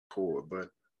Poor, but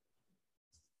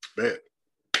bet.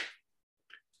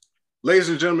 Ladies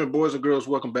and gentlemen, boys and girls,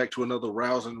 welcome back to another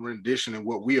rousing rendition in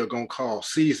what we are going to call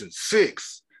season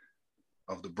 6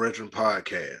 of the Brethren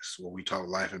Podcast, where we talk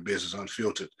life and business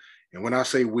unfiltered. And when I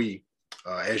say we,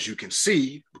 as you can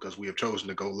see, because we have chosen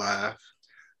to go live,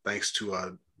 thanks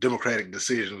to democratic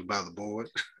decisions by the board,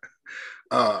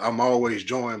 I'm always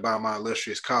joined by my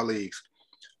illustrious colleagues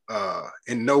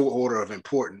in no order of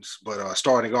importance, but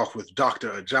starting off with Dr.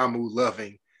 Ajamu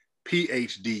Loving,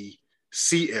 PhD,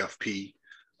 CFP.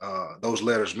 Those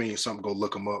letters mean something, go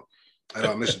look them up. And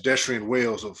Mr. Destrian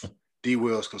Wells of D.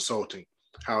 Wells Consulting.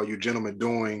 How are you gentlemen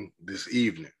doing this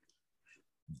evening?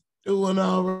 Doing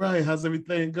all right. How's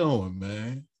everything going,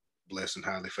 man? Blessed and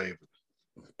highly favored.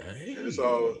 Hey. It's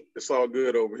all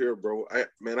good over here, bro. I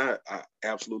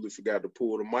absolutely forgot to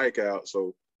pull the mic out,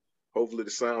 so hopefully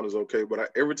the sound is okay. But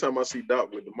every time I see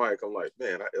Doc with the mic, I'm like,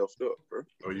 man, I effed up, bro.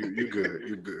 Oh, you good.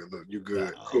 You good. Look, you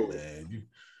good. Oh, cool. Man.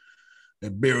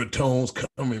 That baritone's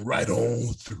coming right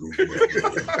on through,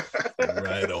 brother.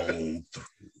 Right on through.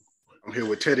 I'm here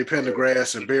with Teddy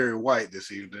Pendergrass and Barry White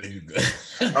this evening.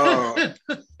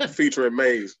 Featuring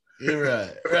Maze. You're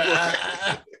right.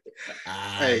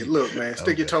 Hey, look, man,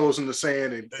 stick your toes in the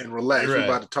sand and relax. We're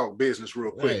about to talk business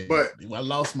real quick. But I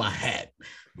lost my hat.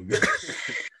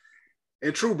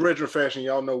 In true Brethren fashion,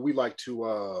 y'all know we like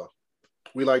to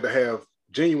have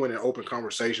genuine and open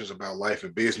conversations about life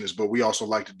and business, but we also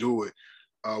like to do it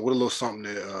with a little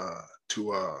something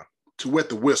to wet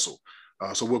the whistle.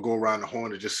 So we'll go around the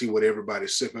horn and just see what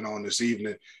everybody's sipping on this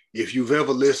evening. If you've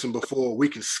ever listened before, we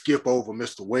can skip over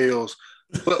Mr. Wells,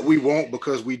 but we won't,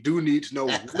 because we do need to know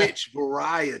which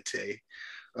variety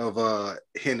of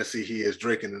Hennessy he is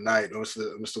drinking tonight.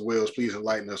 Mr. Wells, please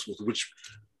enlighten us with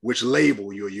which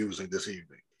label you're using this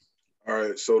evening. All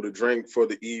right, so the drink for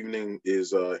the evening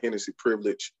is Hennessy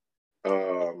Privilege,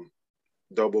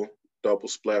 double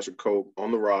splash of Coke on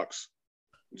the rocks,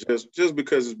 just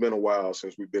because it's been a while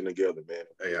since we've been together, man.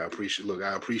 Hey, I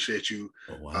appreciate you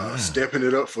stepping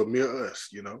it up for me or us,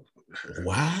 you know.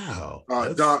 Wow.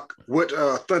 Doc, what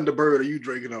Thunderbird are you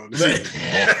drinking on this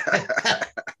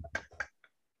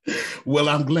evening? Well,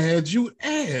 I'm glad you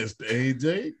asked,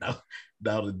 AJ.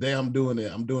 Now today I'm doing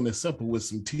it simple with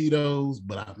some Tito's,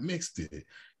 but I mixed it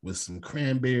with some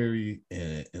cranberry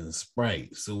and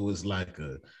Sprite. So it's like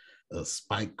a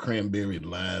spiked cranberry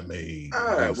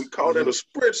limeade. We call that a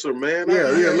spritzer, man.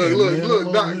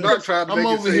 Look, Doc tried to I'm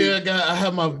make over it here, I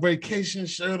have my vacation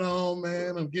shirt on,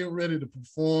 man. I'm getting ready to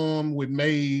perform with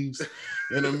Maves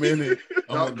in a minute.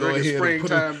 I'm gonna go ahead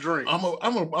springtime drink. I'm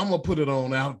gonna put it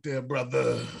on out there,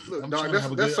 brother. Look, Doc,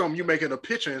 that's something you make in a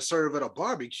pitcher and serve at a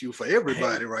barbecue for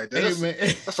everybody, right there.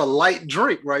 That's a light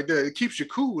drink right there. It keeps you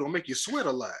cool. It'll make you sweat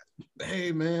a lot.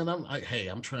 Hey, man,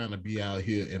 I'm trying to be out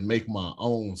here and make my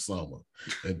own summer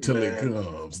until it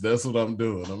comes. That's what I'm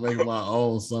doing. I'm making my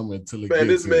own summer until it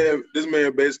gets here. This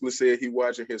man basically said he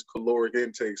watching his caloric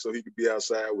intake so he could be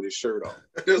outside with his shirt on.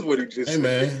 That's what he just said.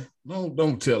 Hey, man,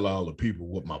 don't tell all the people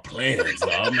what my plans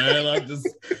are, man. I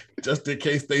just in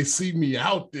case they see me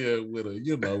out there with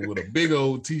a big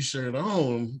old t-shirt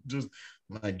on, just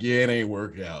like, yeah, it ain't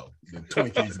work out. The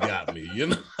Twinkies got me, you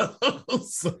know.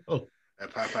 So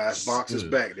that Popeye's box is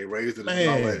back. They raised it and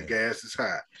all that gas is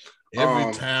high.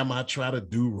 Every time I try to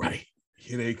do right,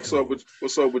 here they come.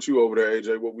 What's up with you over there,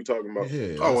 AJ? What we talking about?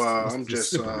 Yeah, I'm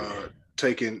just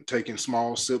taking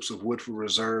small sips of Woodford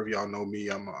Reserve. Y'all know me.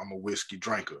 I'm a whiskey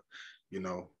drinker. You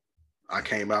know, I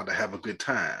came out to have a good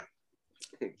time.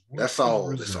 That's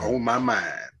all that's on my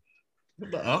mind.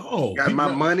 Got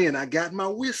my money and I got my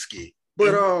whiskey.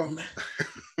 But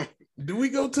do we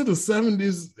go to the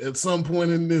 70s at some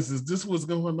point in this? Is this what's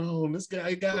going on? This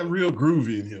guy got real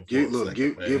groovy in here.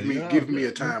 Give me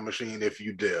a time machine if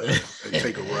you dare and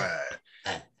take a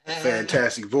ride.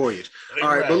 Fantastic voyage.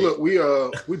 All right, but look,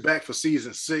 we back for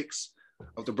season 6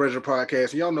 of the Brethren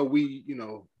Podcast. And y'all know we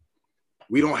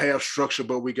don't have structure,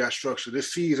 but we got structure.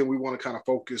 This season we want to kind of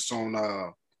focus on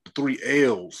the 3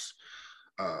 L's,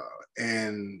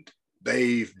 and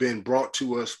they've been brought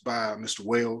to us by Mr.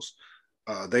 Wells.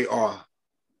 They are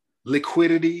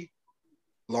liquidity,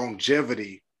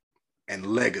 longevity, and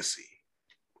legacy,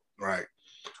 right?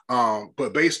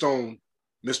 But based on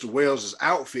Mr. Wells'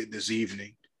 outfit this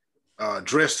evening,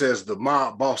 dressed as the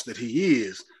mob boss that he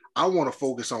is, I want to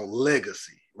focus on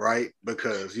legacy, right?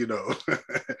 Because,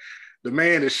 the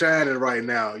man is shining right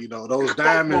now. Those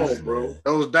diamonds,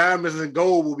 those diamonds and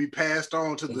gold will be passed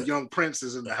on to the young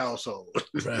princes in the household.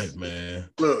 Right, man.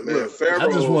 Look, I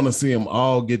just want to see them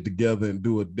all get together and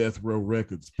do a Death Row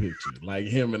Records picture, like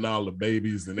him and all the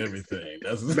babies and everything.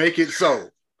 Make it so.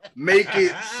 Make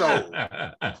it so.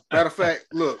 Matter of fact,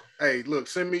 look,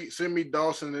 send me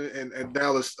Dawson and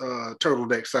Dallas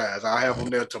turtleneck size. I'll have them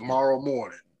there tomorrow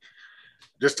morning.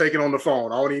 Just take it on the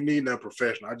phone. I don't even need that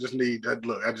professional. I just need that.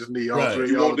 Look, I just need all three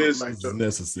of y'all. This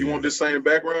necessary. You want this same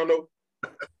background though?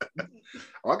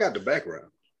 Oh, I got the background.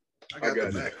 I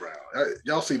got the background.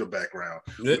 Y'all see the background.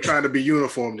 We're trying to be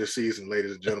uniform this season,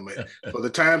 ladies and gentlemen. For the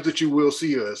times that you will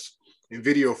see us in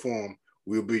video form,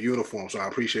 we'll be uniform. So I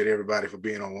appreciate everybody for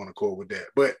being on one accord with that.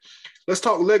 But let's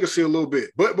talk legacy a little bit.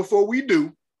 But before we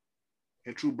do,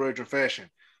 in true Brethren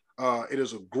fashion, it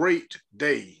is a great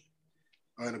day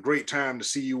and a great time to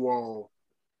see you all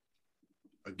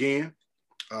again.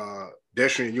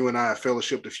 Destry and you and I have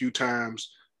fellowshipped a few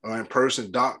times in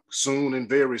person. Doc, soon and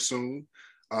very soon.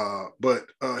 But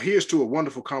here's to a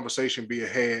wonderful conversation being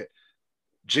had,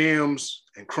 gems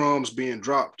and crumbs being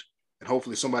dropped, and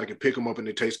hopefully somebody can pick them up and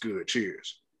they taste good.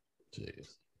 Cheers.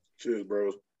 Cheers. Cheers,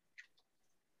 bros.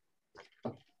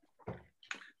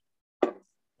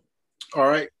 All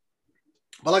right.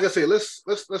 But like I said, let's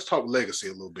talk legacy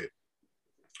a little bit.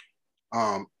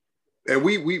 And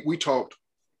we talked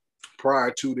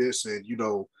prior to this, and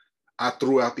I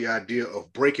threw out the idea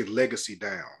of breaking legacy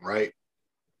down, right?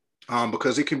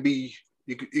 Because it can be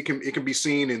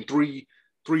seen in three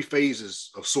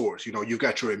phases of sorts. You've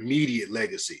got your immediate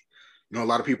legacy. A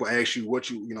lot of people ask you what's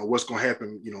going to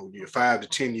happen, your 5 to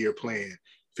 10 year plan,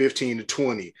 15 to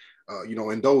 20,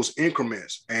 in those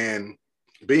increments. And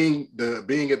being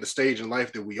at the stage in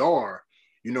life that we are,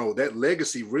 that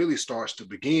legacy really starts to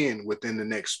begin within the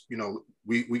next,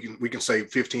 we can say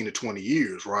 15 to 20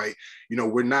 years, right?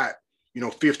 We're not,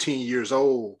 15 years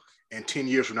old and 10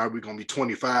 years from now, we're going to be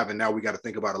 25. And now we got to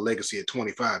think about a legacy at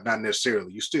 25. Not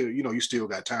necessarily. You still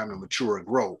got time to mature and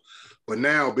grow. But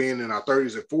now being in our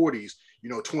 30s and 40s,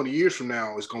 20 years from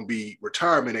now is going to be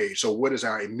retirement age. So what is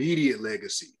our immediate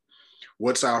legacy?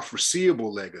 What's our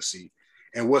foreseeable legacy?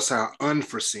 And what's our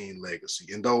unforeseen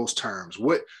legacy in those terms?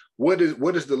 What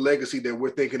is the legacy that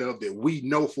we're thinking of that we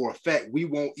know for a fact we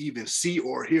won't even see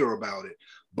or hear about it,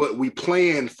 but we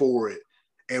plan for it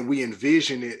and we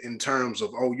envision it in terms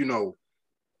of,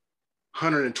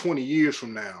 120 years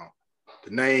from now,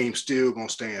 the name's still going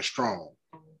to stand strong,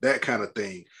 that kind of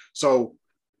thing. So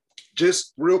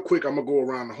just real quick, I'm going to go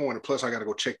around the horn, and plus I got to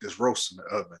go check this roast in the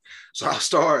oven. So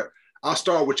I'll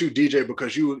start with you, DJ,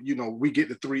 because we get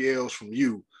the 3 L's from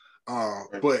you,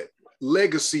 but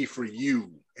legacy for you,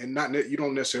 and you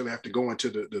don't necessarily have to go into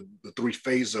the 3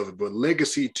 phases of it, but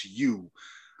legacy to you,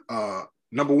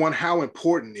 number one, how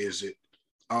important is it?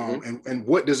 And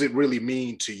what does it really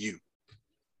mean to you?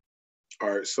 All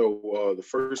right. So the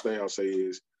first thing I'll say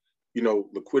is,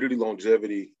 liquidity,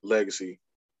 longevity, legacy,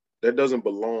 that doesn't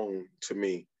belong to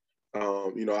me.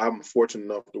 I'm fortunate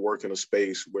enough to work in a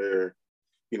space where,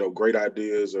 great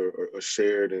ideas are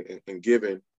shared and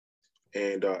given.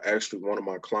 And actually one of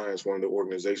my clients, one of the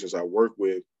organizations I work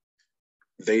with,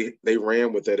 they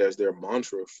ran with that as their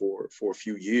mantra for a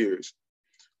few years.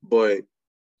 But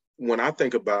when I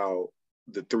think about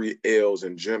the 3 L's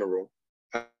in general,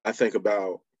 I think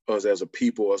about us as a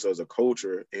people, us as a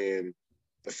culture, and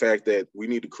the fact that we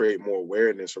need to create more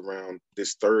awareness around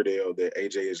this 3rd L that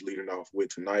AJ is leading off with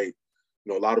tonight.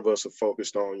 A lot of us are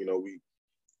focused on,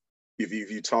 if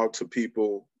you talk to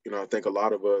people, I think a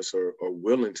lot of us are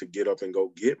willing to get up and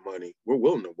go get money. We're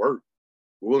willing to work.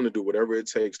 We're willing to do whatever it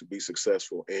takes to be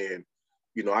successful. And,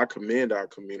 I commend our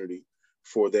community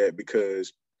for that,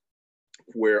 because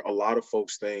where a lot of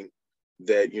folks think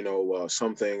that,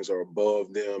 some things are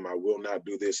above them, I will not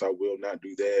do this, I will not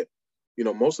do that.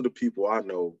 Most of the people I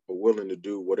know are willing to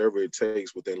do whatever it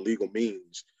takes within legal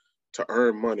means to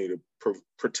earn money to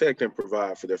protect and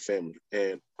provide for their family.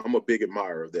 And I'm a big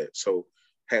admirer of that. So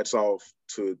hats off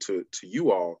to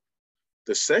you all.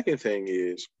 The second thing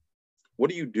is, what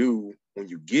do you do when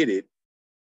you get it?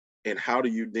 And how do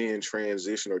you then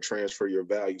transition or transfer your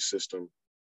value system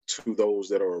to those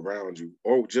that are around you,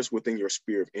 or just within your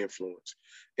sphere of influence?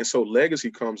 And so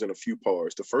legacy comes in a few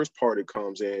parts. The first part it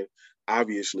comes in,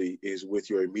 obviously, is with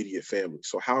your immediate family.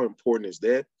 So how important is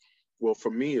that? Well,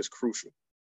 for me, it's crucial.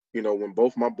 When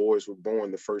both my boys were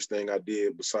born, the first thing I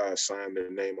did besides sign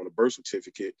their name on a birth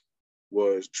certificate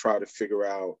was try to figure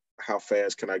out how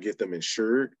fast can I get them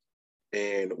insured,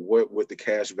 and what would the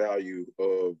cash value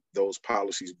of those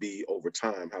policies be over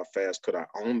time? How fast could I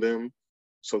own them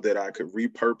so that I could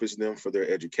repurpose them for their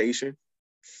education,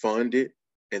 fund it,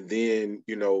 and then,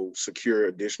 secure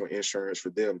additional insurance for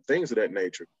them, things of that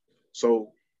nature.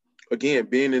 So again,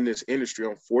 being in this industry,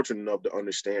 I'm fortunate enough to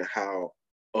understand how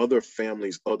other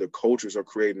families, other cultures are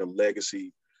creating a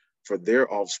legacy for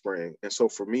their offspring. And so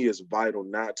for me, it's vital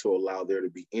not to allow there to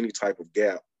be any type of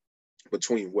gap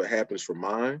between what happens for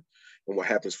mine and what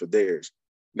happens for theirs.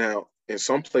 Now, in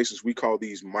some places, we call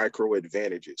these micro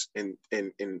advantages. In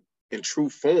true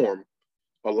form,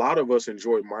 a lot of us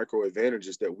enjoy micro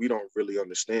advantages that we don't really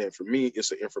understand. For me,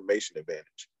 it's an information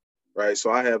advantage, right?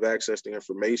 So I have access to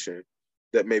information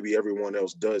that maybe everyone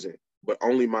else doesn't, but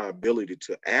only my ability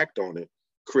to act on it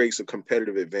creates a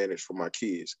competitive advantage for my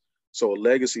kids. So a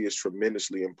legacy is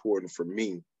tremendously important for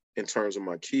me in terms of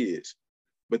my kids.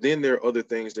 But then there are other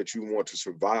things that you want to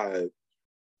survive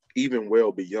even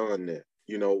well beyond that.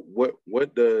 You know,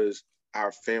 what does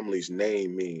our family's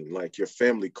name mean? Like your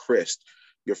family crest,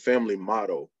 your family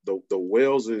motto. The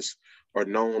Waleses are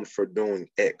known for doing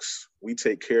X. We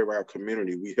take care of our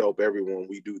community. We help everyone.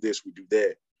 We do this, we do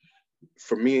that.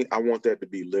 For me, I want that to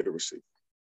be literacy.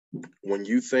 When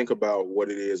you think about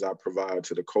what it is I provide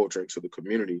to the culture and to the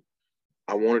community,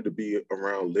 I want it to be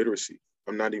around literacy.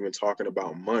 I'm not even talking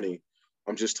about money.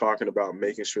 I'm just talking about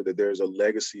making sure that there's a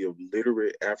legacy of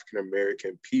literate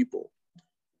African-American people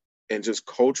and just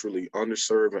culturally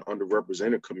underserved and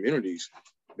underrepresented communities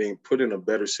being put in a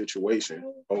better situation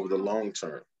over the long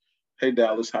term. Hey,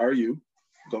 Dallas, how are you?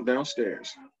 Go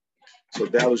downstairs. So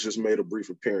Dallas just made a brief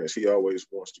appearance. He always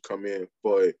wants to come in.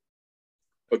 But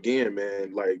again,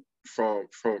 man, like from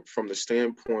the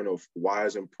standpoint of why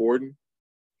it's important,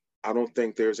 I don't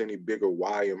think there's any bigger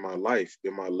why in my life,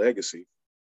 in my legacy.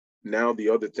 Now the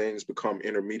other things become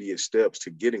intermediate steps to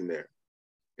getting there.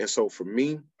 And so for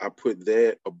me, I put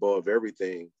that above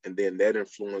everything. And then that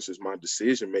influences my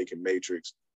decision-making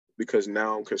matrix, because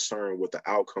now I'm concerned with the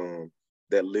outcome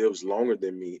that lives longer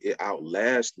than me. It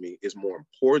outlasts me, is more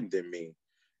important than me,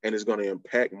 and is going to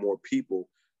impact more people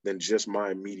than just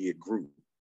my immediate group.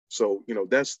 So, you know,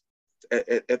 that's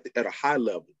at a high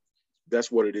level,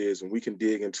 that's what it is. And we can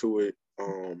dig into it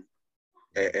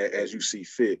as you see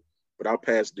fit. But I'll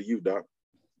pass it to you, Doc.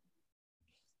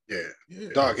 Yeah,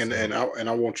 Doc, and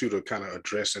I want you to kind of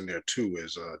address in there too,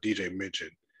 as DJ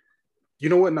mentioned. You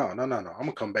know what? No. I'm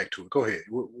gonna come back to it. Go ahead.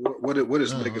 What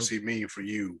does legacy mean for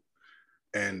you?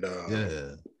 And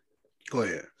yeah, go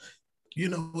ahead. You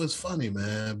know, it's funny,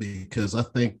 man, because I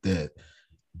think that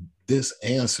this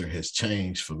answer has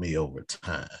changed for me over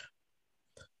time.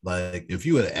 Like, if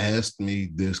you had asked me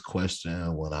this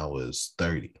question when I was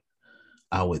 30,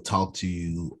 I would talk to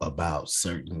you about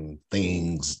certain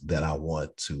things that I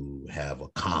want to have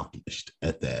accomplished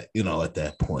at that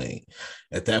point.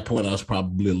 At that point, I was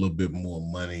probably a little bit more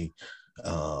money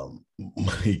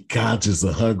conscious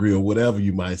or hungry or whatever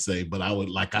you might say, but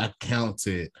I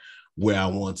counted where I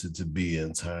wanted to be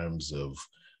in terms of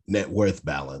net worth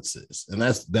balances. And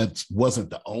that wasn't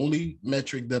the only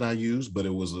metric that I used, but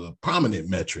it was a prominent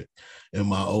metric in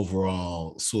my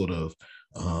overall sort of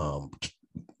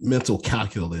mental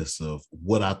calculus of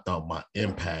what I thought my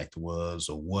impact was,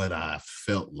 or what I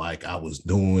felt like I was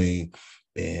doing,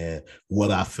 and what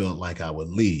I felt like I would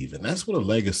leave. And that's what a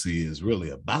legacy is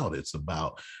really about. It's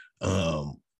about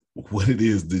what it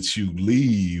is that you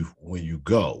leave when you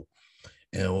go.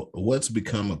 And what's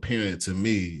become apparent to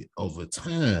me over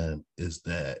time is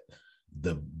that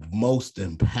the most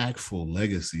impactful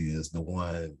legacy is the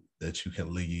one that you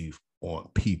can leave on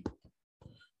people.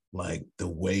 Like the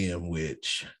way in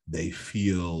which they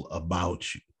feel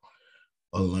about you,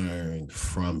 or learned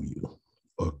from you,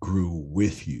 or grew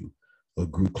with you, or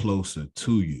grew closer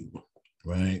to you,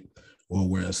 right? Or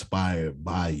were inspired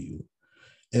by you.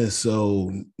 And so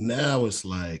now it's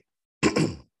like,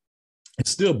 it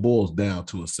still boils down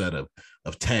to a set of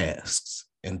tasks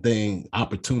and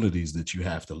opportunities that you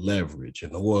have to leverage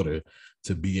in order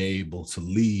to be able to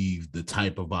leave the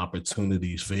type of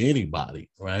opportunities for anybody,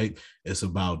 right? It's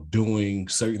about doing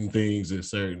certain things at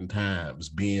certain times,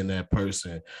 being that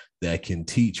person that can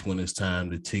teach when it's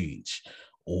time to teach,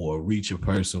 or reach a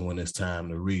person when it's time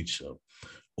to reach them,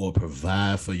 or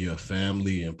provide for your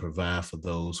family and provide for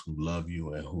those who love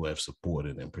you and who have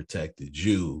supported and protected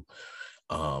you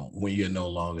when you're no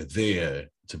longer there,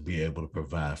 to be able to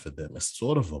provide for them. It's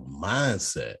sort of a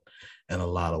mindset in a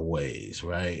lot of ways,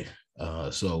 right?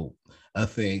 So I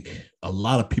think a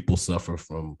lot of people suffer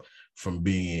from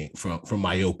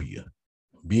myopia,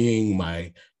 being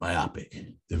myopic.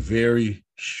 They're very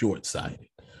short-sighted,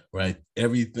 right?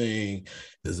 Everything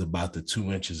is about the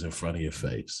 2 inches in front of your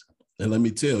face. And let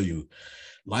me tell you,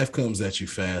 life comes at you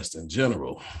fast in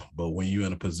general, but when you're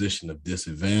in a position of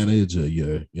disadvantage, or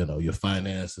your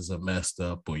finances are messed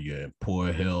up, or you're in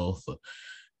poor health, or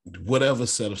whatever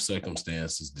set of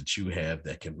circumstances that you have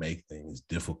that can make things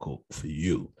difficult for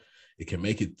you, it can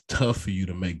make it tough for you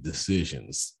to make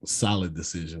decisions, solid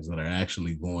decisions that are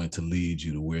actually going to lead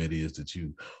you to where it is that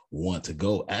you want to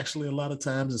go. Actually, a lot of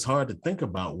times it's hard to think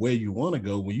about where you want to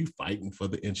go when you're fighting for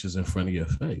the inches in front of your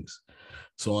face.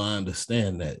 So I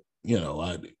understand that,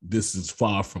 this is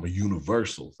far from a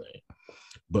universal thing.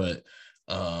 But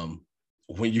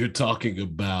when you're talking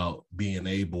about being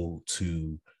able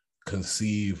to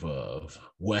conceive of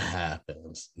what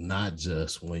happens, not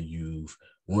just when you've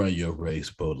run your race,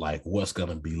 but like what's going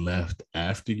to be left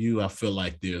after you, I feel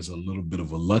like there's a little bit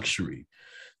of a luxury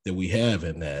that we have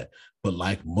in that. But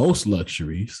like most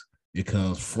luxuries, it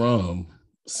comes from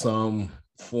some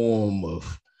form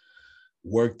of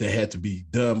work that had to be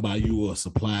done by you or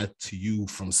supplied to you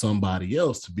from somebody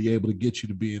else to be able to get you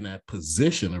to be in that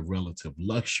position of relative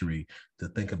luxury to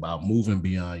think about moving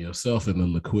beyond yourself and the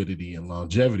liquidity and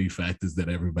longevity factors that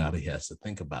everybody has to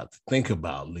think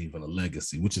about leaving a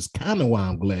legacy, which is kind of why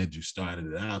I'm glad you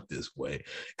started it out this way,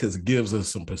 because it gives us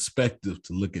some perspective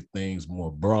to look at things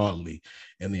more broadly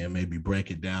and then maybe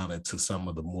break it down into some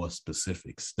of the more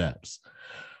specific steps.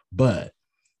 But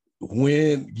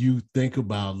when you think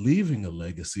about leaving a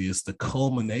legacy, it's the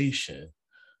culmination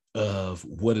of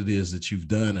what it is that you've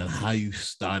done and how you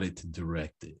started to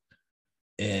direct it.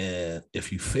 And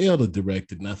if you fail to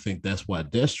direct it, and I think that's why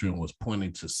Destrian was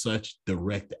pointing to such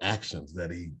direct actions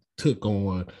that he took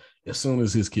on as soon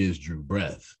as his kids drew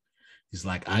breath. He's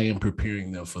like, I am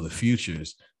preparing them for the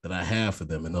futures that I have for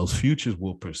them. And those futures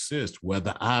will persist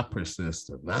whether I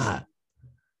persist or not.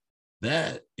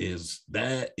 That is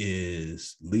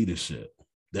leadership.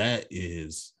 That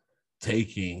is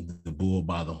taking the bull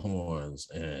by the horns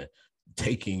and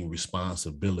taking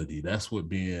responsibility. That's what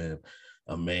being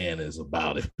a man is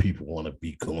about. If people want to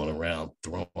be going around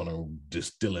throwing and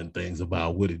distilling things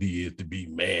about what it is to be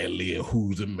manly and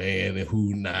who's a man and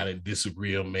who not and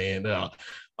disagree a man,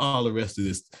 all the rest of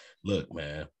this. Look,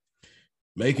 man,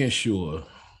 making sure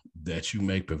that you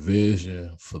make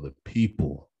provision for the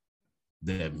people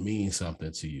that mean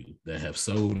something to you, that have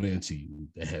sold into you,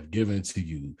 that have given to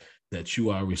you, that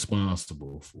you are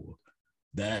responsible for.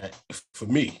 That, for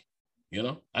me,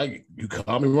 you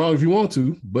call me wrong if you want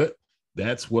to, but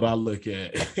that's what I look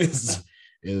at is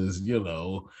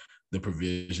the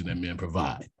provision that men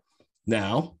provide.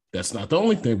 Now, that's not the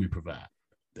only thing we provide.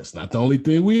 That's not the only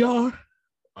thing we are.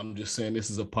 I'm just saying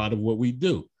this is a part of what we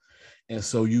do. And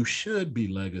so you should be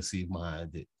legacy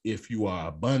minded if you are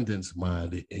abundance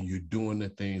minded and you're doing the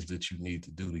things that you need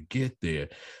to do to get there.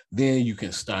 Then you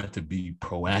can start to be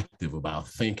proactive about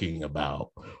thinking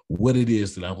about what it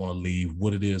is that I want to leave,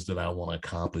 what it is that I want to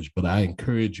accomplish. But I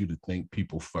encourage you to think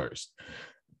people first.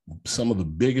 Some of the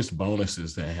biggest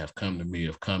bonuses that have come to me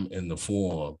have come in the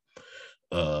form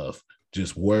of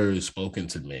just words spoken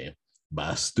to me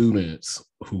by students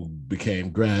who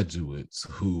became graduates,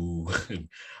 who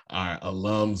are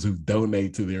alums who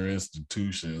donate to their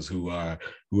institutions, who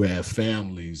have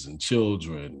families and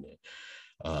children,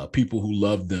 people who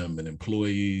love them and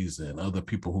employees and other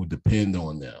people who depend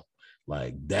on them.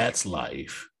 Like, that's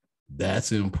life.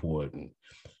 That's important.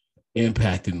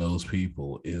 Impacting those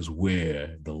people is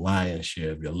where the lion's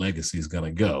share of your legacy is going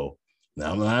to go.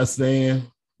 Now, I'm not saying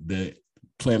that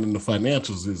planning the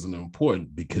financials isn't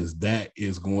important, because that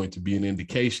is going to be an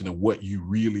indication of what you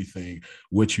really think,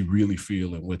 what you really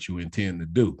feel, and what you intend to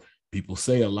do. People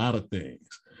say a lot of things.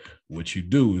 What you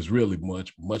do is really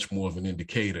much more of an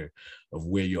indicator of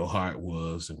where your heart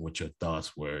was and what your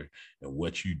thoughts were and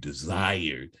what you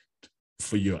desired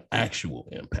for your actual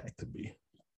impact to be.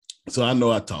 So I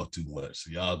know I talk too much, so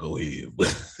y'all go ahead.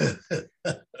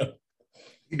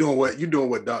 You're doing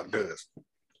what Doc does.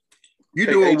 You're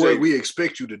doing AJ, what we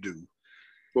expect you to do.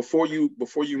 Before you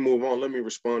move on, let me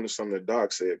respond to something that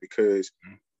Doc said, because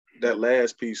that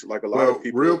last piece, like a lot of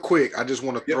people. Real quick, I just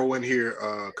want to throw in here,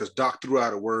 because Doc threw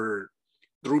out a word,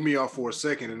 threw me off for a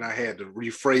second, and I had to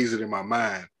rephrase it in my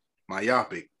mind,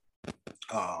 myopic.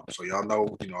 So y'all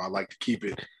know, I like to keep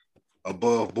it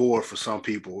above board for some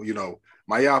people,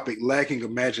 myopic, lacking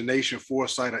imagination,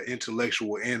 foresight, or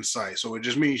intellectual insight. So it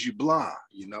just means you blind,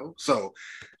 So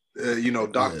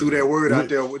Doc threw that word out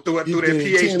there, threw that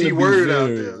PhD word out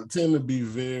there. Tend to be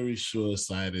very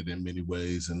short-sighted in many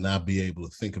ways and not be able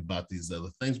to think about these other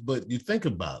things. But you think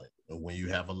about it. And when you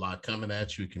have a lot coming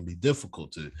at you, it can be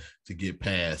difficult to get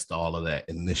past all of that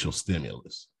initial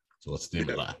stimulus. So it's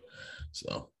stimuli. Yeah.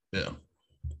 So, yeah.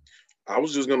 I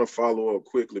was just going to follow up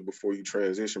quickly before you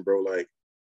transition, bro. Like,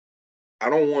 I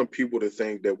don't want people to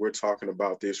think that we're talking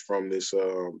about this from this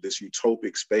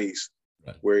utopic space,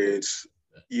 right, where it's,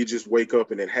 you just wake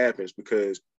up and it happens,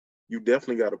 because you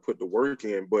definitely got to put the work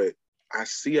in. But I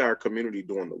see our community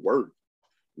doing the work.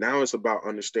 Now it's about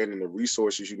understanding the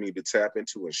resources you need to tap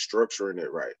into and structuring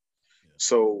it right.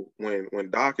 So when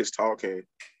Doc is talking,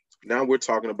 now we're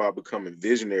talking about becoming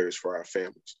visionaries for our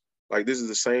families. Like this is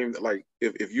the same, like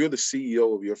if you're the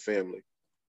CEO of your family,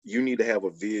 you need to have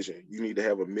a vision. You need to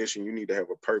have a mission. You need to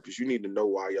have a purpose. You need to know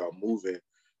why y'all moving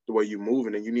the way you're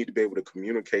moving, and you need to be able to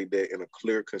communicate that in a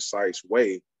clear, concise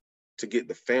way to get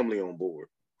the family on board.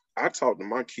 I talk to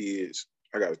my kids.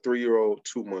 I got a 3-year-old,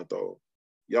 2-month-old.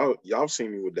 Y'all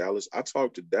seen me with Dallas. I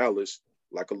talk to Dallas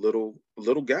like a little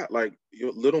guy, like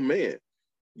your little man.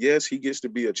 Yes, he gets to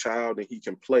be a child and he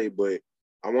can play, but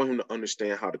I want him to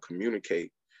understand how to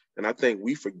communicate. And I think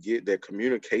we forget that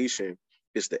communication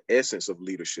is the essence of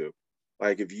leadership.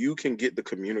 Like if you can get the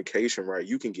communication right,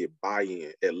 you can get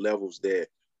buy-in at levels that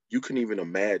you can even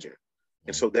imagine.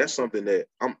 And so that's something that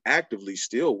I'm actively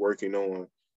still working on,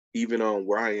 even on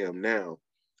where I am now.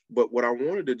 But what I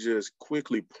wanted to just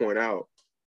quickly point out,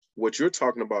 what you're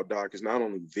talking about, Doc, is not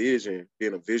only vision,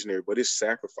 being a visionary, but it's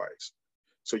sacrifice.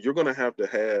 So you're gonna have to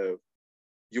have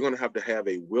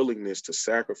a willingness to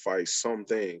sacrifice some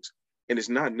things. And it's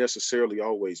not necessarily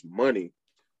always money.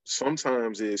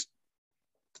 Sometimes it's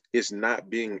not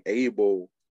being able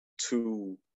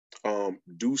to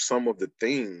do some of the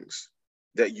things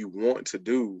that you want to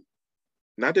do.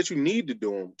 Not that you need to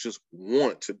do them, just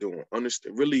want to do them.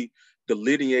 Understand, really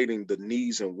delineating the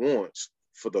needs and wants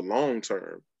for the long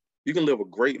term. You can live a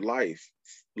great life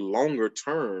longer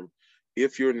term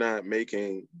if you're not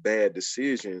making bad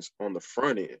decisions on the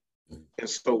front end. And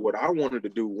so what I wanted to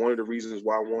do, one of the reasons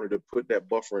why I wanted to put that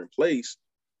buffer in place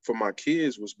for my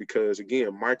kids was because,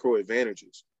 again, micro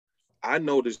advantages. I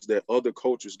noticed that other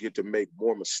coaches get to make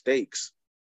more mistakes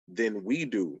than we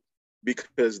do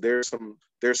because there's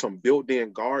some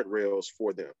built-in guardrails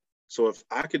for them. So if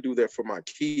I could do that for my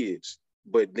kids,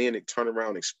 but then turn around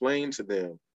and explain to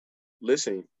them,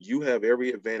 listen, you have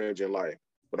every advantage in life,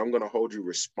 but I'm going to hold you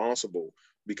responsible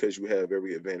because you have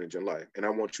every advantage in life. And I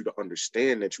want you to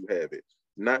understand that you have it,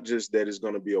 not just that it's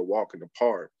going to be a walk in the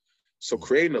park. So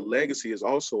creating a legacy is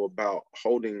also about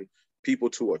holding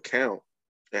people to account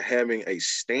and having a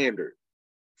standard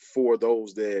for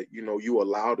those that, you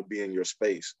allow to be in your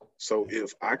space. So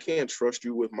if I can't trust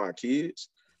you with my kids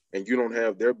and you don't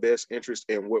have their best interest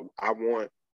in what I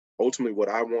want, ultimately what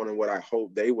I want and what I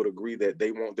hope they would agree that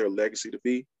they want their legacy to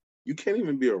be, you can't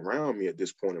even be around me at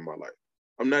this point in my life.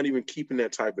 I'm not even keeping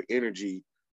that type of energy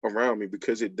around me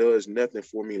because it does nothing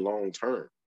for me long term.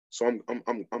 So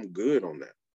I'm good on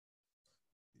that.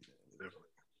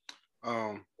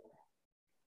 Definitely.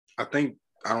 I think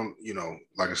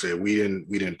like I said, we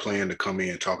didn't plan to come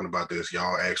in talking about this.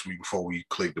 Y'all asked me before we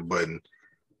clicked the button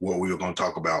what we were going to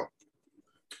talk about.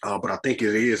 But I think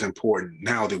it is important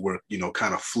now that we're,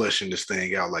 kind of fleshing this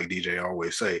thing out, like DJ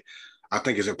always say. I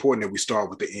think it's important that we start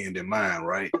with the end in mind,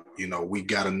 right? We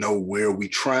got to know where we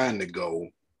trying to go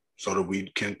so that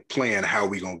we can plan how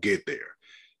we going to get there.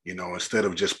 Instead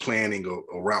of just planning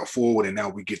a route forward and now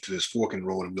we get to this forking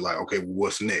road and be like, okay, well,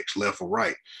 what's next, left or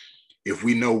right? If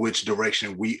we know which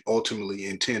direction we ultimately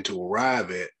intend to arrive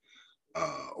at,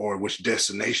 or which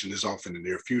destination is off in the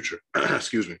near future,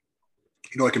 excuse me,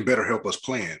 it can better help us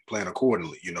plan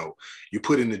accordingly. You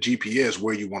put in the GPS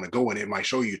where you want to go and it might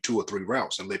show you 2 or 3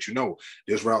 routes and let you know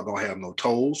this route don't have no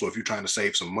tolls. Or if you're trying to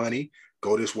save some money,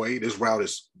 go this way. This route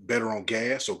is better on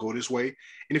gas, so go this way.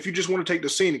 And if you just want to take the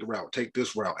scenic route, take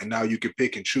this route. And now you can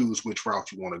pick and choose which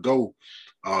route you want to go,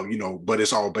 but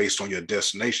it's all based on your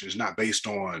destination. It's not based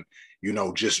on,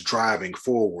 just driving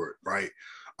forward, right?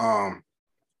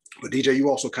 But DJ, you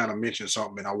also kind of mentioned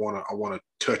something, and I want to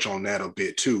touch on that a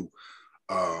bit too.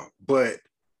 But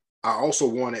I also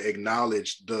want to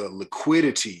acknowledge the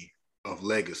liquidity of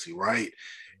legacy, right?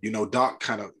 Doc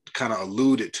kind of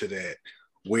alluded to that,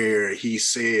 where he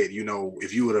said,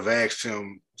 if you would have asked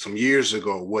him some years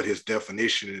ago what his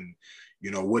definition and,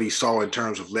 what he saw in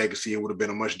terms of legacy, it would have been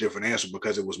a much different answer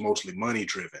because it was mostly money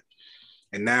driven.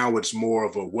 And now it's more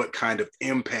of a what kind of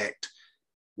impact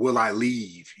will I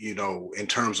leave, in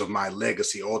terms of my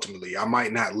legacy. Ultimately, I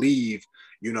might not leave,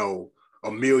 $1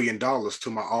 million to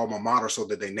my alma mater so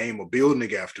that they name a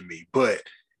building after me. But,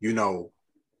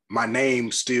 my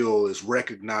name still is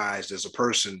recognized as a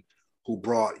person who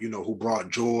brought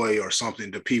joy or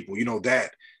something to people.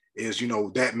 That is,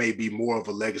 that may be more of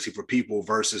a legacy for people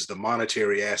versus the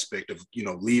monetary aspect of,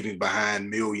 leaving behind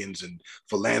millions and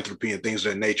philanthropy and things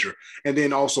of that nature. And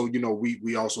then also,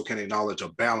 we also can acknowledge a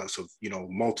balance of,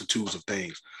 multitudes of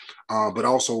things. But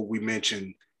also we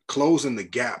mentioned closing the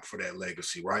gap for that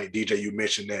legacy, right? DJ, you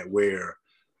mentioned that where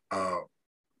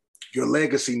your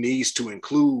legacy needs to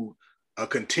include a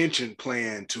contingent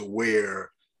plan to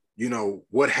where,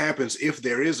 what happens if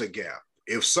there is a gap,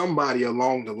 if somebody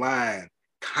along the line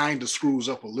kind of screws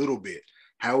up a little bit,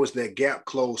 how is that gap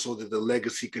closed so that the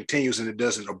legacy continues and it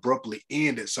doesn't abruptly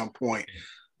end at some point?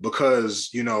 Because,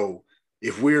 you know,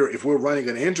 if we're running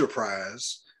an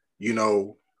enterprise, you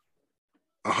know,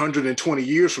 120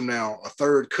 years from now, a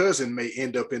third cousin may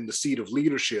end up in the seat of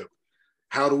leadership.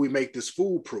 How do we make this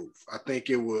foolproof? I think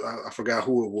it was, I forgot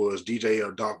who it was, DJ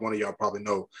or Doc, one of y'all probably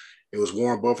know. It was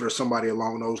Warren Buffett or somebody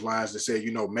along those lines that said,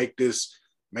 you know, make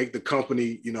the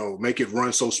company, you know, make it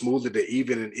run so smoothly that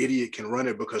even an idiot can run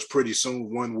it, because pretty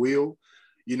soon one will,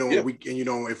 you know, you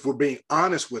know, if we're being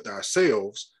honest with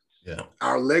ourselves,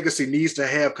 our legacy needs to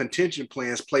have contingent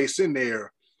plans placed in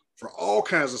there for all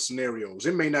kinds of scenarios.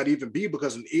 It may not even be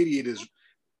because an idiot is,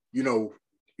 you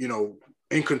know,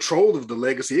 in control of the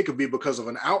legacy. It could be because of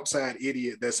an outside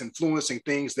idiot that's influencing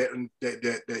things that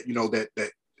you know,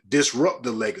 that disrupt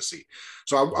the legacy.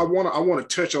 So I want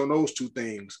to touch on those two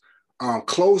things,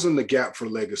 closing the gap for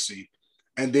legacy,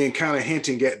 and then kind of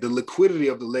hinting at the liquidity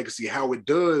of the legacy, how it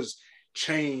does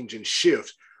change and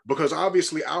shift, because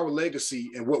obviously our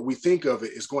legacy and what we think of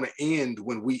it is going to end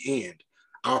when we end.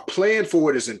 Our plan for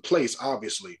it is in place,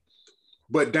 obviously,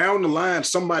 but down the line,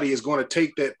 somebody is going to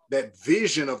take that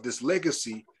vision of this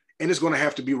legacy, and it's going to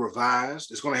have to be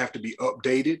revised. It's going to have to be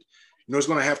updated. You know, it's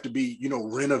going to have to be, you know,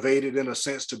 renovated in a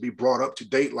sense to be brought up to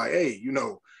date. Like, hey, you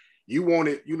know, you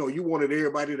wanted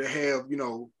everybody to have, you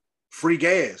know, free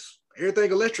gas,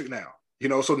 everything electric now, you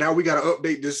know, so now we got to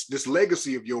update this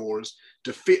legacy of yours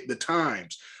to fit the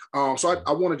times. So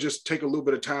I want to just take a little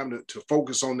bit of time to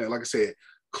focus on that. Like I said,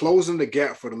 closing the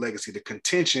gap for the legacy, the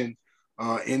contention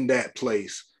in that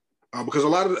place, because a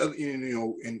lot of, you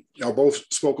know, and y'all both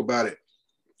spoke about it,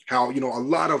 how, you know, a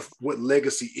lot of what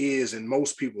legacy is in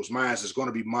most people's minds is going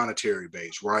to be monetary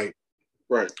based, right?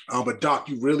 Right. But Doc,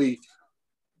 you really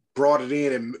brought it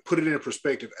in and put it in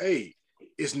perspective. Hey,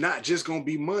 it's not just going to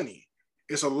be money.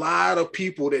 It's a lot of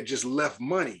people that just left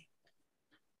money.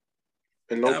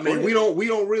 And I mean, we don't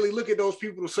really look at those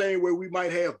people the same way we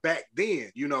might have back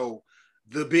then, you know,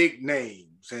 the big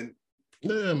names. And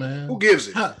yeah, man, who gives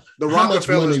it? The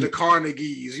Rockefellers, the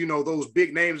Carnegies, you know, those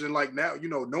big names. And like now, you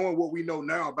know, knowing what we know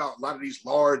now about a lot of these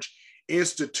large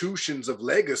institutions of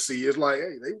legacy is like,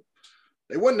 hey,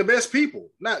 they wasn't the best people.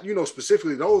 Not, you know,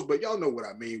 specifically those, but y'all know what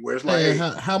I mean. Where it's like, hey,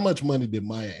 how much money did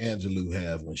Maya Angelou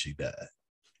have when she died?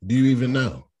 Do you even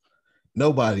know?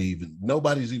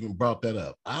 Nobody's even brought that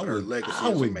up. I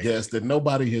would guess that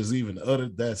nobody has even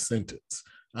uttered that sentence.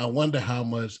 I wonder how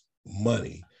much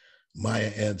money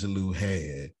Maya Angelou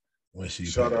had when she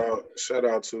shout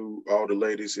out to all the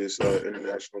ladies. It's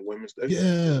International Women's Day.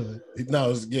 Yeah,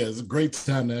 no, it's a great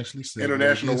time to actually say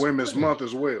International Women's Month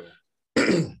as well.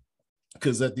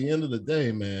 Because at the end of the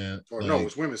day, man, no,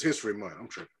 it's Women's History Month. I'm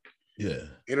tripping. Yeah,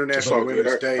 International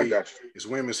Women's Day is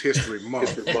Women's History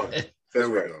Month. There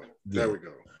we go. There we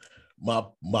go.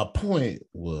 My point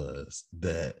was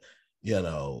that, you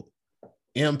know,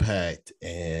 impact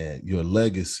and your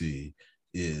legacy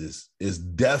is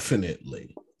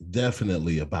definitely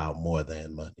about more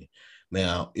than money.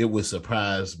 Now, it would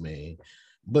surprise me,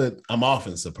 but I'm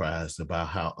often surprised about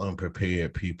how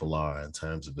unprepared people are in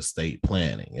terms of estate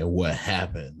planning and what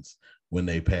happens when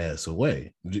they pass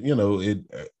away. You know,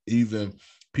 even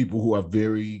people who are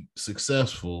very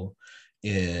successful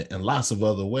in lots of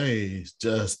other ways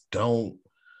just don't.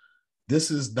 This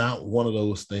is not one of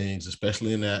those things,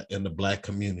 especially in the Black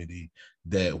community,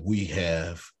 that we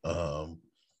have.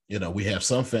 You know, we have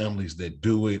some families that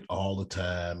do it all the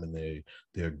time, and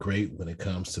they're great when it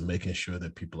comes to making sure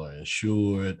that people are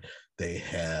insured. They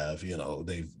have, you know,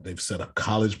 they've set up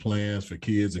college plans for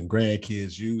kids and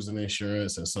grandkids using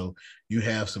insurance, and so you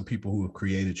have some people who have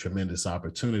created tremendous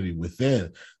opportunity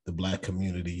within the Black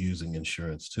community using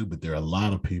insurance too. But there are a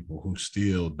lot of people who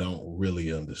still don't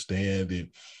really understand it,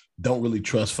 don't really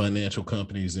trust financial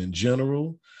companies in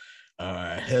general,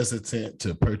 are hesitant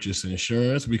to purchase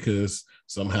insurance because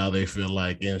somehow they feel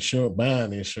like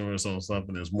buying insurance on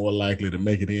something is more likely to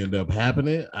make it end up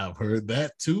happening. I've heard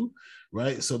that too,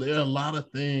 right? So there are a lot of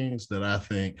things that I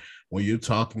think when you're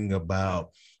talking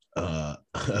about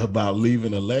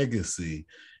leaving a legacy,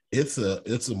 it's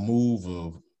a move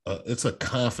of it's a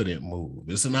confident move.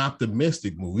 It's an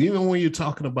optimistic move. Even when you're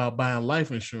talking about buying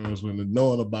life insurance, when you're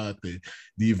knowing about the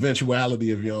eventuality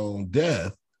of your own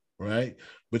death, right?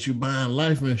 But you're buying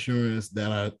life insurance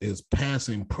that is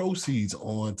passing proceeds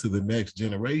on to the next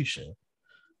generation.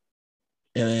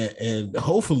 And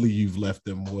hopefully you've left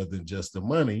them more than just the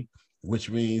money, which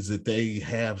means that they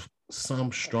have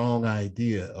some strong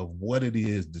idea of what it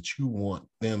is that you want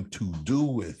them to do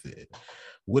with it.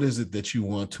 What is it that you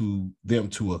want them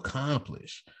to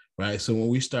accomplish, right? So when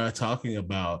we start talking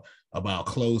about about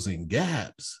closing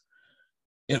gaps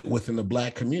within the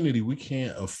Black community, we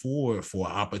can't afford for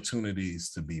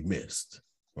opportunities to be missed,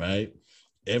 right?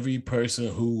 Every person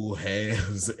who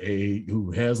has a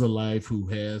life, who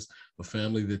has a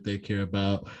family that they care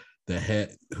about,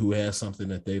 who has something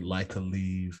that they'd like to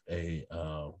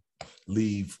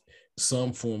leave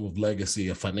some form of legacy,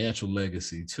 a financial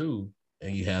legacy too,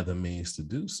 and you have the means to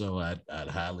do so, I'd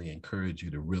highly encourage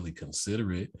you to really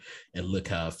consider it and look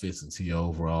how it fits into your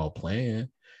overall plan,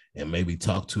 and maybe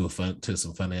talk to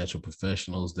some financial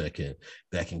professionals that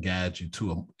can guide you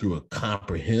through a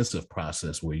comprehensive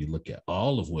process where you look at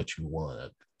all of what you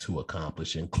want to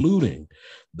accomplish, including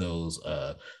those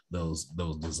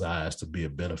desires to be a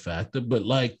benefactor. But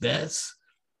like,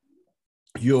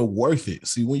 you're worth it.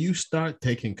 See, when you start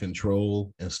taking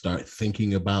control and start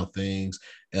thinking about things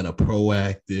in a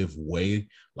proactive way,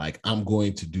 like, I'm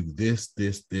going to do this,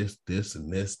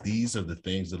 and this. These are the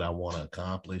things that I want to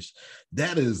accomplish.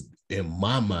 That is, in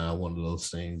my mind, one of those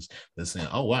things that's saying,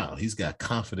 oh, wow, he's got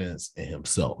confidence in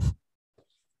himself.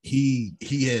 He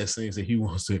has things that he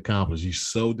wants to accomplish. He's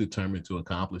so determined to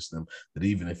accomplish them that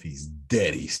even if he's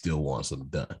dead, he still wants them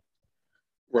done.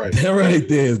 Right. That right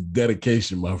there is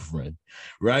dedication, my friend.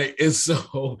 Right. And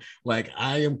so, like,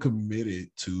 I am committed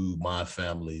to my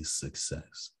family's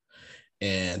success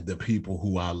and the people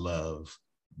who I love,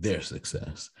 their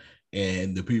success,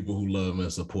 and the people who love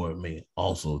and support me,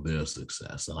 also their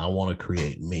success. And I want to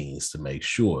create means to make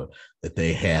sure that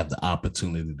they have the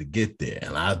opportunity to get there.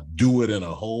 And I do it in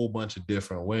a whole bunch of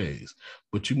different ways,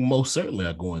 but you most certainly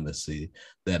are going to see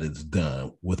that it's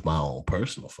done with my own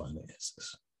personal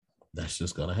finances. That's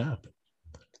just gonna happen.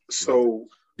 So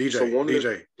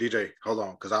DJ, hold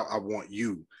on, because I want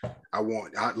you. I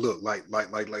look like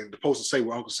the poster say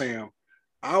with Uncle Sam.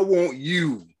 I want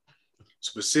you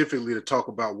specifically to talk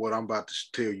about what I'm about to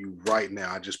tell you right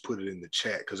now. I just put it in the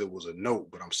chat because it was a note,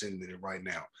 but I'm sending it right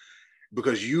now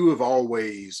because you have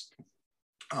always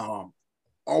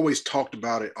talked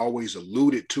about it, always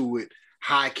alluded to it,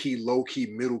 high key, low key,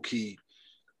 middle key,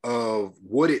 of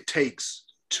what it takes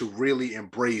to really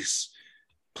embrace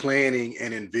planning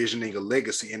and envisioning a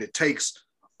legacy. And it takes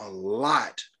a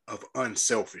lot of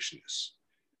unselfishness.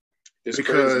 It's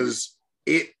because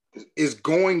crazy. It is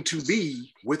going to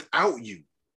be without you.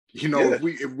 You know,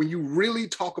 yeah. When you really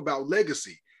talk about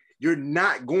legacy, you're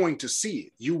not going to see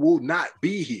it. You will not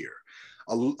be here.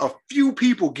 A few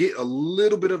people get a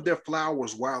little bit of their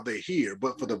flowers while they're here,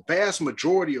 but for the vast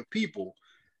majority of people,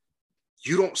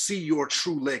 you don't see your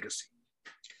true legacy.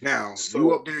 Now,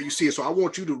 you up there, you see it. So I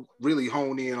want you to really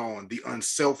hone in on the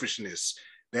unselfishness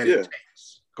that it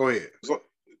takes. Go ahead. So,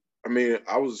 I mean,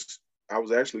 I was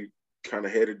actually kind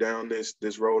of headed down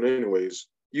this road anyways.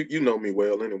 You know me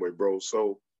well anyway, bro.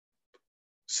 So,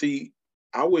 see,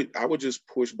 I would just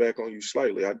push back on you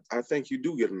slightly. I think you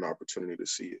do get an opportunity to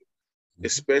see it,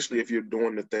 especially if you're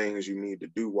doing the things you need to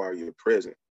do while you're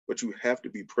present, but you have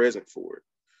to be present for it.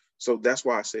 So that's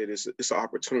why I said it's an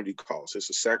opportunity cost. It's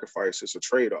a sacrifice. It's a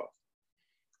trade-off.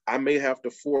 I may have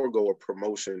to forego a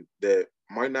promotion that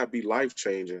might not be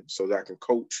life-changing so that I can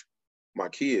coach my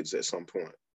kids at some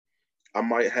point. I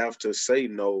might have to say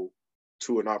no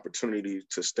to an opportunity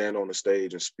to stand on the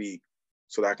stage and speak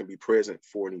so that I can be present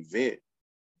for an event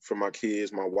for my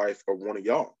kids, my wife, or one of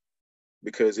y'all,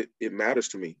 because it matters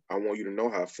to me. I want you to know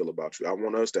how I feel about you. I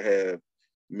want us to have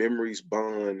memories,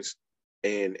 bonds,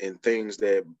 and things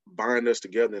that bind us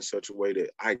together in such a way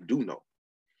that I do know.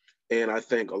 And I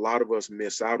think a lot of us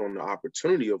miss out on the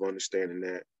opportunity of understanding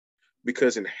that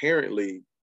because inherently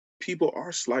people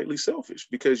are slightly selfish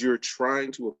because you're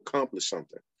trying to accomplish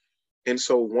something. And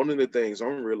so one of the things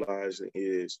I'm realizing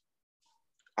is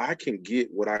I can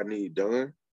get what I need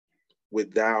done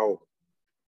without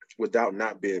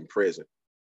not being present.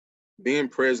 Being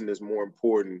present is more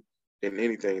important than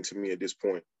anything to me at this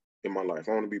point in my life.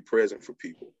 I want to be present for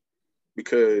people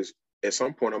because at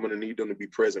some point I'm going to need them to be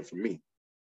present for me.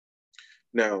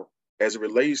 Now, as it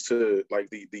relates to like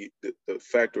the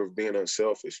factor of being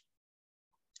unselfish,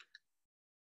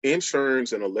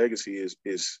 insurance and a legacy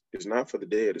is not for the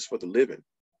dead, it's for the living.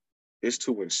 It's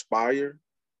to inspire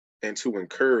and to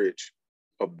encourage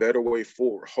a better way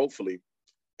forward, hopefully,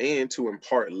 and to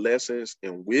impart lessons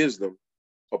and wisdom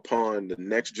upon the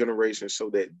next generation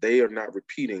so that they are not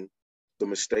repeating the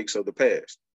mistakes of the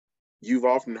past. You've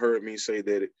often heard me say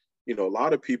that, you know, a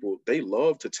lot of people, they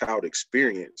love to tout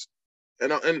experience.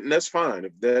 And that's fine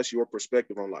if that's your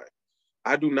perspective on life.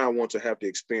 I do not want to have to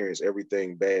experience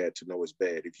everything bad to know it's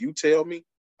bad. If you tell me,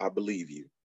 I believe you,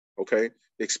 okay?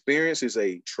 Experience is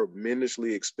a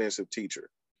tremendously expensive teacher,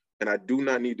 and I do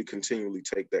not need to continually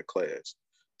take that class.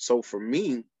 So for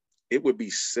me, it would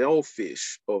be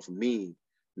selfish of me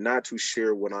not to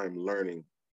share what I'm learning,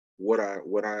 what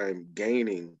I'm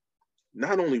gaining,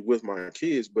 not only with my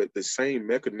kids, but the same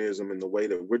mechanism in the way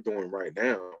that we're doing right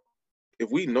now.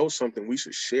 If we know something, we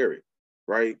should share it,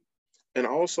 right? And I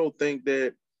also think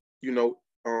that, you know,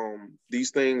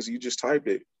 these things you just typed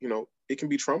it, you know, it can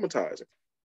be traumatizing.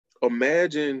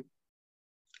 Imagine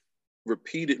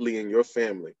repeatedly in your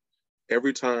family,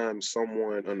 every time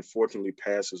someone unfortunately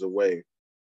passes away,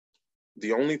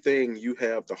 the only thing you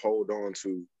have to hold on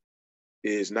to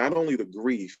is not only the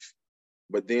grief,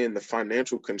 but then the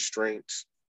financial constraints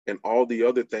and all the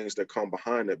other things that come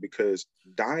behind it, because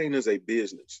dying is a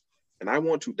business and I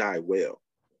want to die well.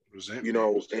 Resentment. You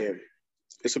know, and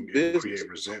it's a business. Create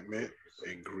resentment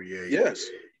and create yes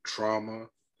trauma.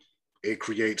 It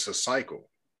creates a cycle.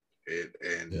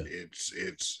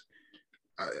 It's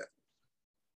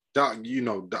Doc, you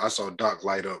know, I saw Doc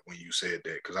light up when you said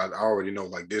that, because I already know,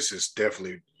 like, this is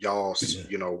definitely y'all's,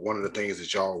 you know, one of the things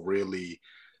that y'all really,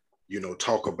 you know,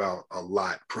 talk about a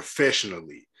lot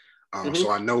professionally.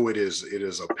 So I know it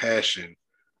is a passion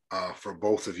for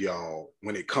both of y'all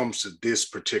when it comes to this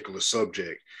particular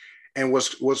subject. And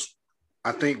what's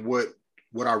I think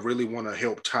what I really want to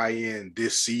help tie in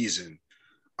this season,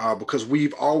 because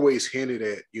we've always hinted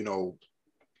at, you know,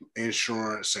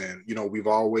 insurance, and, you know, we've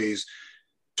always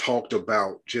talked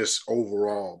about just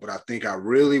overall, but I think I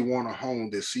really want to hone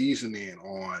this season in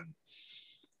on,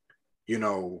 you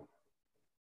know,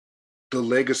 the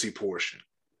legacy portion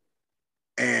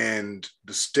and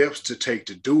the steps to take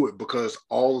to do it, because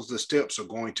all of the steps are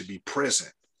going to be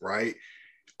present, right?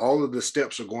 All of the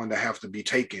steps are going to have to be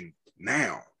taken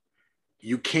now.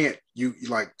 You can't, you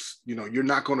know, you're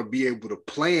not going to be able to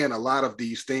plan a lot of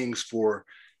these things for,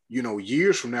 you know,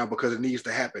 years from now, because it needs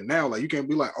to happen now. Like, you can't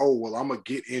be like, oh, well, I'm going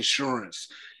to get insurance,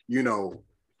 you know,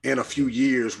 in a few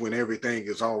years when everything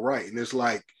is all right. And it's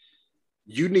like,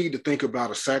 you need to think about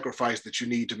a sacrifice that you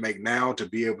need to make now to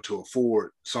be able to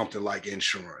afford something like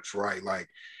insurance, right? Like,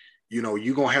 you know,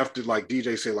 you're going to have to, like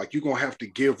DJ said, like, you're going to have to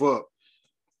give up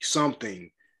something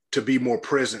to be more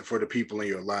present for the people in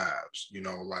your lives. You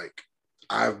know, like,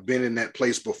 I've been in that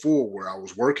place before where I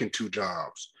was working 2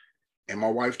 jobs, and my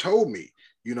wife told me,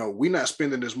 you know, we're not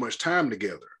spending as much time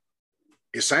together.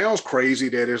 It sounds crazy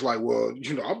that it's like, well,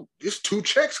 you know, it's 2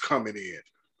 checks coming in.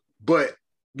 But,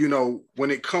 you know, when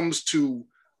it comes to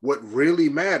what really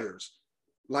matters,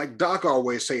 like Doc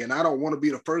always say, and I don't want to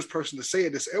be the first person to say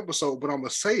it this episode, but I'm going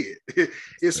to say it.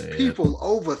 It's people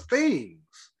over things,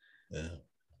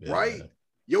 right?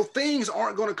 Your things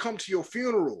aren't going to come to your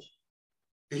funeral.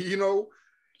 You know,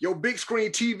 your big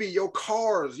screen TV, your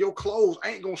cars, your clothes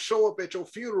ain't going to show up at your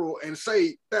funeral and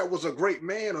say that was a great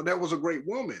man or that was a great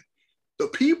woman. The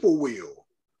people will.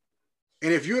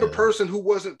 And if you're the person who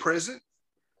wasn't present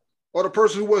or the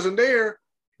person who wasn't there,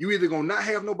 you either going to not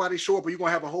have nobody show up, or you're going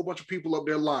to have a whole bunch of people up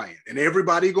there lying, and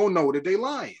everybody going to know that they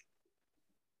lying.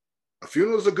 A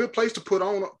funeral is a good place to put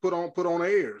on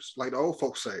airs, like the old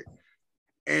folks say.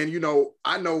 And, you know,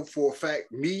 I know for a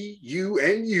fact, me, you,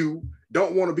 and you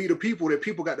don't want to be the people that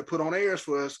people got to put on airs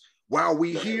for us while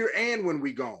we here and when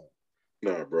we gone.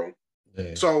 Nah, bro.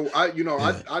 So I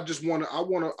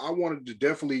wanted to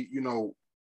definitely, you know,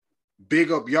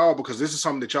 big up y'all, because this is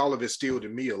something that y'all have instilled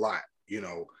in me a lot, you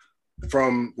know,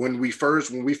 from when we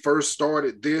first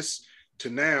started this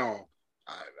to now.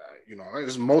 You know,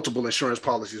 there's multiple insurance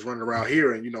policies running around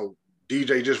here, and, you know,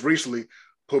 DJ just recently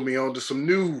put me on to some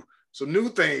new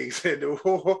things.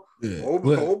 Oh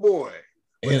boy.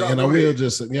 And I will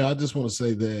just, you know, I just want to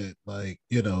say that, like,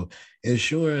 you know,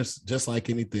 insurance, just like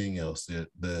anything else,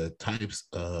 the types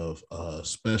of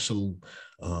special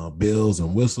bills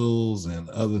and whistles and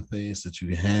other things that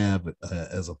you have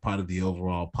as a part of the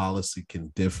overall policy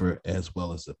can differ, as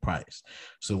well as the price.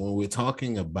 So when we're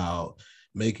talking about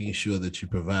making sure that you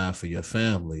provide for your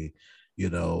family, you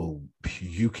know,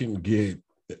 you can get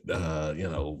you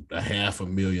know,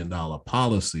 $500,000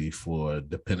 policy for,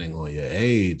 depending on your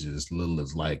age, as little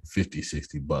as like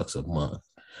 $50-$60 a month,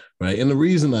 right? And the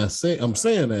reason I'm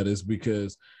saying that is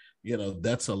because, you know,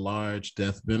 that's a large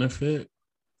death benefit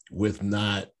with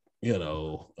not, you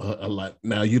know, a lot.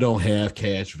 Now, you don't have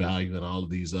cash value and all of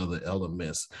these other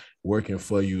elements working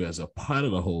for you as a part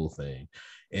of the whole thing,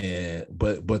 and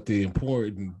but the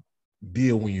important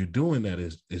deal when you're doing that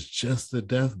is just the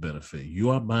death benefit. You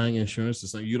are buying insurance.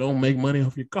 So you don't make money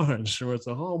off your car insurance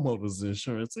or homeowners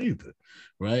insurance either,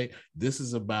 right? This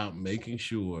is about making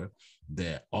sure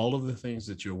that all of the things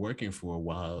that you're working for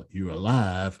while you're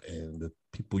alive and the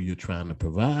people you're trying to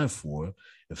provide for,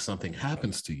 if something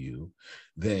happens to you,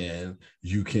 then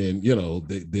you can, you know,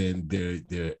 then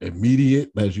their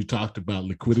immediate, as you talked about,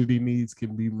 liquidity needs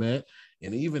can be met.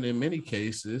 And even in many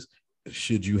cases,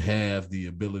 should you have the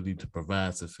ability to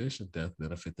provide sufficient death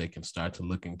benefit, they can start to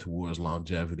looking towards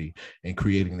longevity and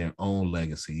creating their own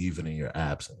legacy, even in your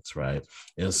absence, right?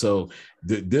 And so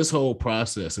this whole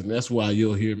process, and that's why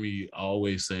you'll hear me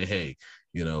always say, hey,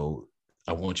 you know,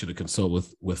 I want you to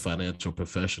consult with financial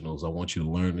professionals. I want you to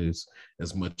learn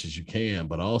as much as you can,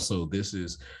 but also this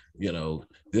is, you know,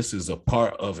 this is a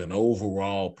part of an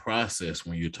overall process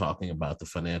when you're talking about the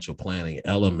financial planning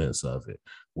elements of it,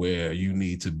 where you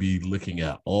need to be looking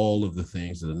at all of the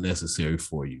things that are necessary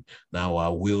for you. Now, I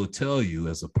will tell you,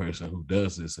 as a person who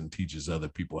does this and teaches other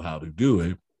people how to do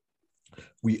it,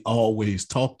 we always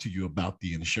talk to you about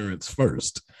the insurance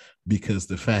first, because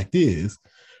the fact is,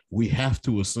 we have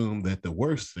to assume that the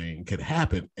worst thing could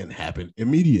happen and happen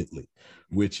immediately,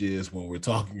 which is when we're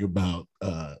talking about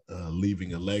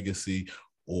leaving a legacy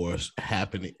or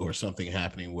something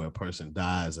happening where a person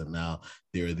dies and now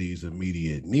there are these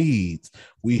immediate needs.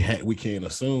 We can't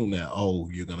assume that, oh,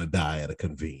 you're going to die at a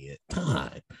convenient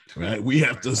time, right? We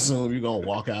have to assume you're going to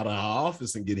walk out of our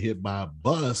office and get hit by a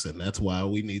bus. And that's why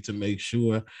we need to make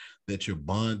sure that you're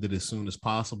bonded as soon as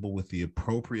possible with the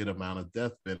appropriate amount of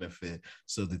death benefit,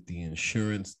 so that the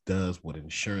insurance does what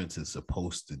insurance is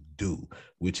supposed to do,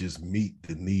 which is meet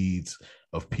the needs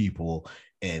of people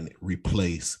and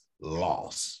replace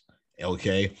loss.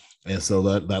 Okay. And so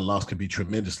that loss could be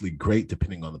tremendously great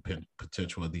depending on the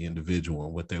potential of the individual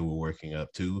and what they were working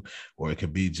up to, or it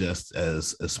could be just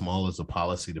as small as a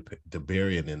policy to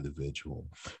bury an individual.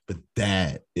 But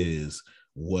that is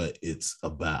what it's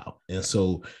about. And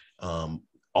so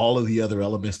all of the other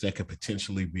elements that could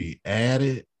potentially be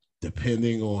added,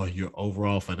 depending on your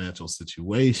overall financial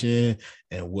situation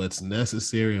and what's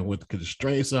necessary and what the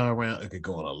constraints are around, it could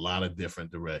go in a lot of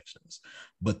different directions.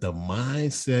 But the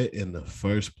mindset in the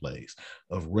first place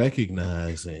of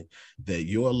recognizing that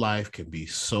your life can be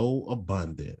so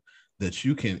abundant that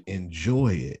you can enjoy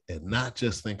it and not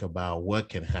just think about what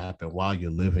can happen while you're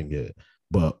living it,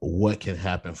 but what can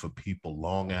happen for people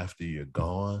long after you're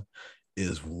gone,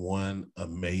 is one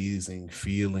amazing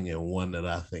feeling, and one that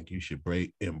I think you should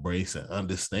embrace and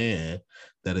understand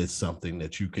that it's something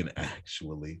that you can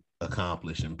actually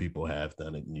accomplish, and people have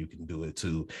done it, and you can do it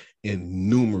too in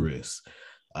numerous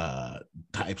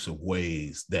types of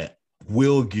ways that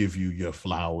will give you your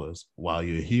flowers while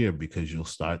you're here, because you'll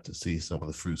start to see some of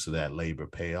the fruits of that labor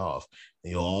pay off.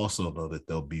 And you'll also know that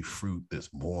there'll be fruit that's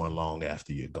born long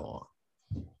after you're gone.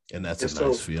 And that's a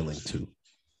nice feeling too.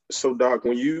 So Doc,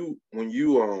 when you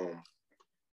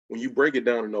break it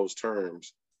down in those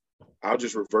terms, I'll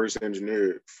just reverse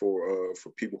engineer it for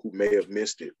people who may have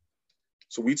missed it.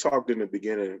 So we talked in the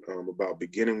beginning about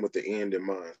beginning with the end in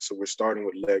mind. So we're starting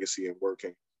with legacy and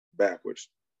working backwards.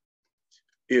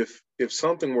 If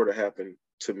something were to happen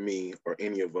to me or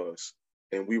any of us,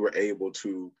 and we were able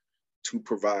to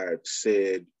provide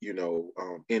said,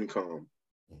 income,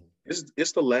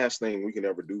 it's the last thing we can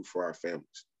ever do for our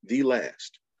families, the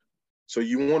last. So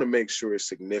you want to make sure it's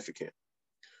significant.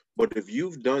 But if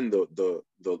you've done the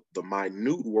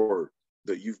minute work,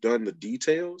 that you've done the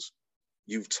details,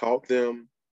 you've taught them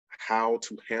how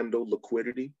to handle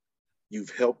liquidity,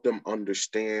 you've helped them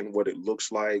understand what it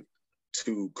looks like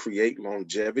to create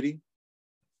longevity.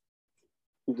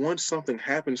 Once something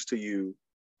happens to you,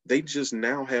 they just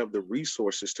now have the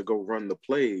resources to go run the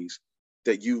plays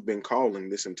that you've been calling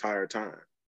this entire time.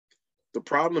 The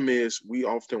problem is we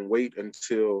often wait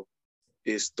until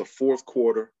it's the fourth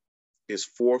quarter, it's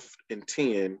 4th and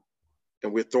 10,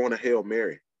 and we're throwing a Hail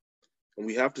Mary. And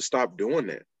we have to stop doing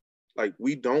that. Like,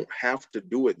 we don't have to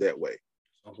do it that way.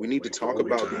 We need to talk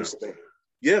about these things.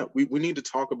 Yeah, we need to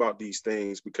talk about these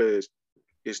things, because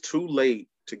it's too late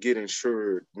to get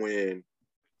insured when,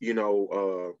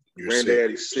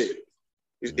 granddaddy's sick.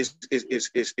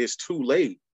 It's too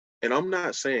late. And I'm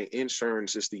not saying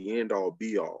insurance is the end all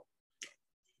be all,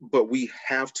 but we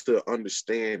have to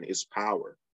understand its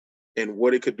power and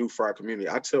what it could do for our community.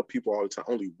 I tell people all the time,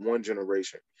 only one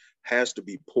generation has to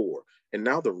be poor. And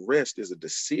now the rest is a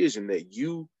decision that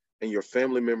you and your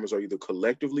family members are either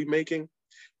collectively making,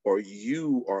 or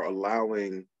you are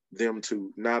allowing them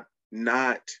to not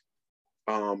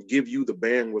give you the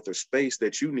bandwidth or space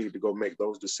that you need to go make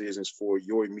those decisions for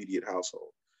your immediate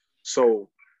household. So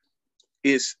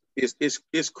it's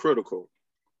critical,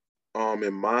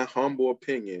 in my humble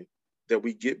opinion, that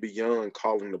we get beyond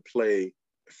calling the play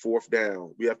 4th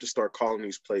down. We have to start calling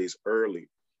these plays early,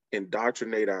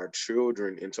 indoctrinate our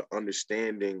children into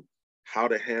understanding how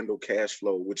to handle cash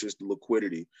flow, which is the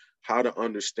liquidity, how to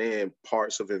understand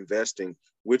parts of investing,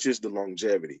 which is the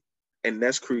longevity. And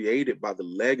that's created by the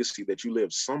legacy that you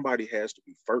live. Somebody has to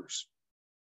be first.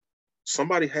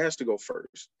 Somebody has to go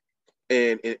first.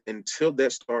 And until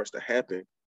that starts to happen,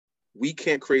 we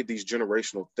can't create these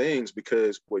generational things,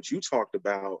 because what you talked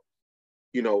about,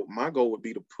 you know, my goal would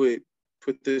be to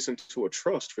put this into a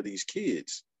trust for these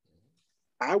kids.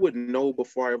 I would know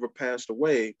before I ever passed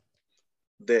away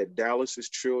that Dallas's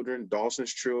children,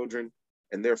 Dawson's children,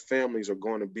 and their families are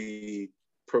going to be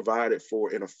provided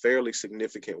for in a fairly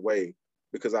significant way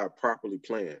because I properly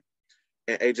planned.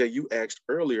 And AJ, you asked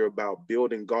earlier about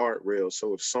building guardrails.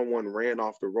 So if someone ran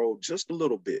off the road just a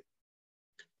little bit,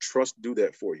 trust do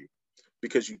that for you,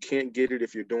 because you can't get it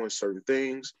if you're doing certain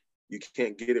things. You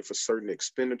can't get it for certain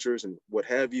expenditures and what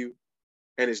have you.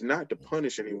 And it's not to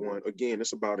punish anyone. Again,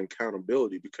 it's about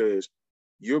accountability, because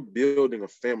you're building a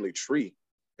family tree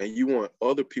and you want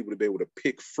other people to be able to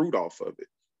pick fruit off of it,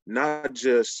 not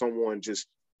just someone just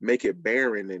make it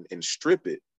barren and strip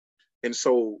it. And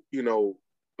so, you know,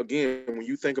 again, when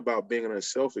you think about being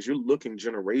unselfish, you're looking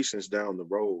generations down the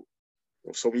road.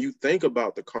 So when you think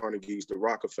about the Carnegies, the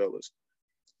Rockefellers,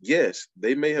 yes,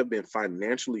 they may have been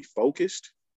financially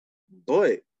focused,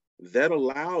 but that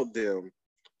allowed them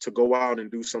to go out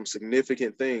and do some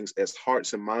significant things as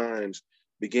hearts and minds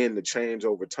begin to change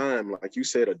over time. Like you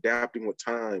said, adapting with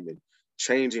time and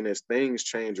changing as things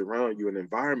change around you and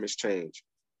environments change.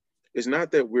 It's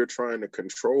not that we're trying to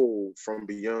control from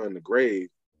beyond the grave,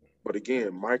 but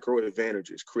again, micro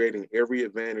advantages, creating every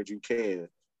advantage you can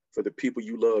for the people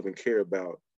you love and care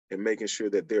about, and making sure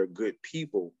that they're good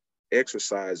people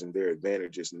exercising their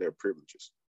advantages and their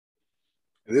privileges.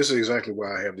 And this is exactly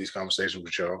why I have these conversations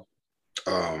with y'all.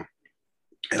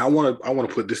 And I want to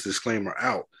put this disclaimer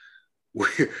out.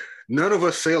 None of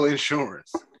us sell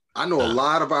insurance. I know a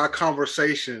lot of our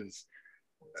conversations,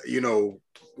 you know,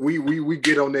 we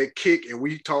get on that kick and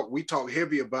we talk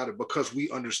heavy about it because we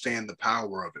understand the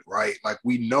power of it, right? Like,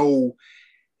 we know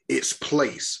its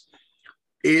place.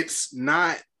 It's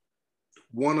not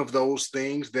one of those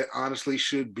things that honestly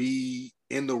should be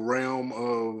in the realm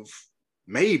of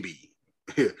maybe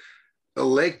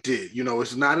elected. You know,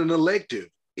 it's not an elective.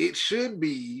 It should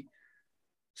be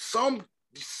some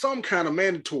kind of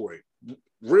mandatory.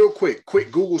 Real quick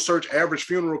Google search: average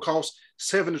funeral costs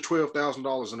 $7,000 to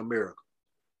 $12,000 in America.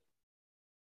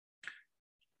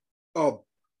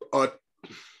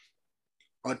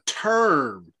 A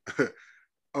term,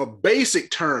 a basic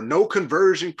term, no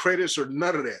conversion credits or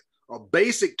none of that. A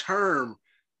basic term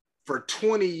for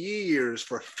 20 years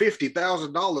for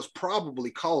 $50,000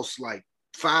 probably costs like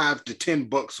 $5 to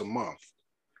 $10 a month.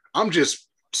 I'm just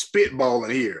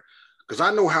spitballing here because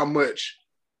I know how much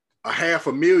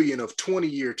 $500,000 of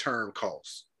 20-year term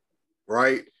costs,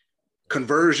 right?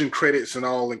 Conversion credits and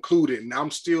all included, and I'm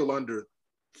still under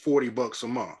 $40 a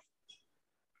month,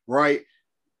 right?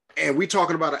 And we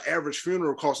talking about an average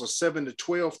funeral cost of $7,000 to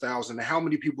 $12,000. And how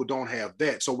many people don't have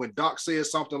that? So when Doc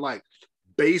says something like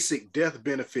basic death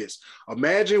benefits,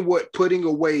 imagine what putting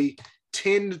away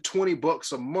 $10 to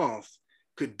 $20 a month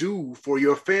could do for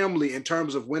your family in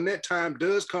terms of when that time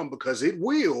does come, because it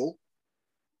will,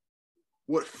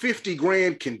 what 50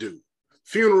 grand can do.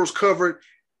 Funerals covered,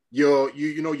 your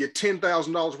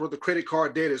 $10,000 worth of credit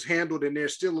card debt is handled, and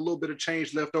there's still a little bit of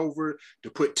change left over to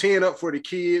put 10 up for the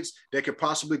kids that could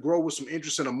possibly grow with some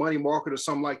interest in a money market or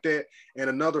something like that, and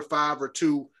another 5 or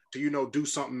 2 to, do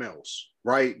something else,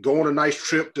 right? Go on a nice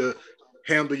trip to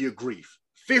handle your grief.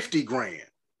 50 grand.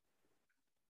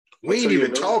 We ain't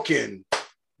even talking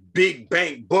big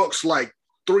bank bucks like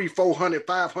 300, 400,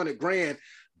 500 grand,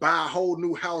 buy a whole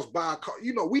new house, buy a car.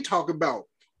 We talk about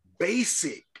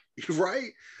basic,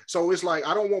 right? So it's like,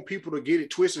 I don't want people to get it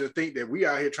twisted and think that we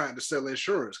out here trying to sell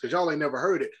insurance, because y'all ain't never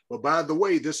heard it. But by the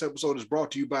way, this episode is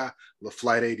brought to you by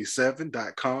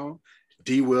LaFlight87.com,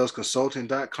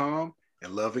 DWellsConsulting.com,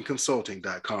 and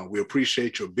LovingConsulting.com. We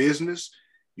appreciate your business,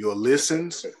 your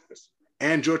listens,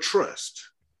 and your trust.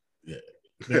 Yeah.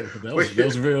 That was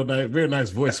a very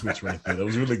nice voice switch right there. That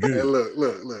was really good. Hey, look.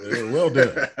 Yeah, well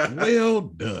done. Well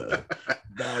done.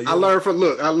 I learned from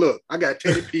I got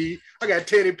Teddy P. I got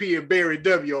Teddy P and Barry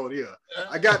W on here.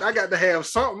 I got to have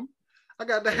something. I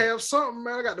got to have something,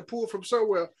 man. I got to pull from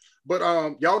somewhere. But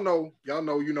y'all know,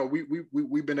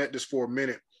 we've been at this for a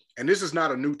minute, and this is not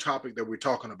a new topic that we're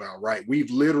talking about, right? We've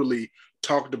literally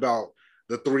talked about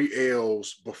the 3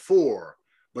 L's before.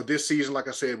 But this season, like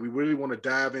I said, we really want to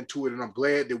dive into it. And I'm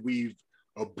glad that we've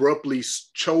abruptly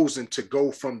chosen to go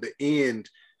from the end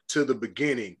to the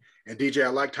beginning. And DJ, I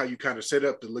liked how you kind of set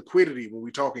up the liquidity when we're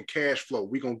talking cash flow.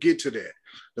 We're going to get to that.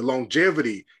 The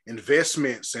longevity,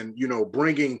 investments, and,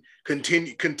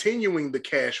 continuing the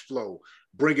cash flow,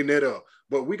 bringing that up.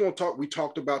 But we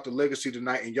talked about the legacy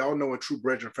tonight, and y'all know in true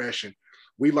Brethren fashion,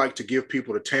 we like to give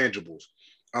people the tangibles.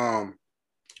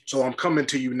 So I'm coming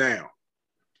to you now.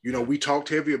 We talked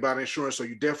heavy about insurance, so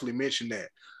you definitely mentioned that.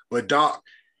 But Doc,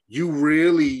 you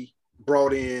really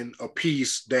brought in a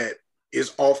piece that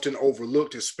is often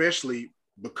overlooked, especially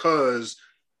because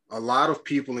a lot of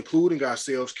people, including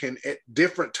ourselves, can at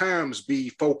different times be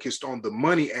focused on the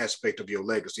money aspect of your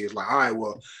legacy. It's like, all right,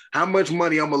 well, how much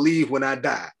money I'm gonna leave when I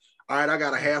die? All right, I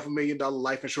got a $500,000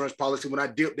 life insurance policy. When I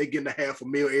dip, they getting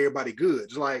 $500,000. Everybody good.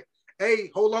 It's like, hey,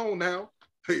 hold on now.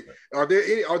 Hey, are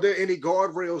there any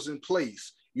guardrails in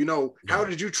place? How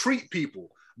did you treat people?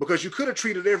 Because you could have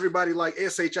treated everybody like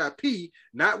SHIP,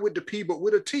 not with the P, but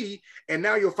with a T. And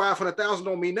now your 500,000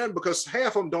 don't mean nothing because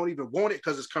half of them don't even want it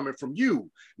because it's coming from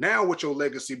you. Now what your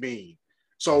legacy mean?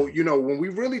 So, when we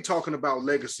really talking about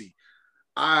legacy,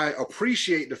 I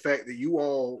appreciate the fact that you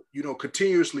all,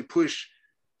 continuously push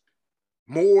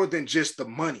more than just the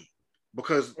money,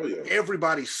 because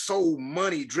everybody's so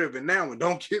money driven now. And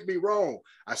don't get me wrong.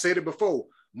 I said it before,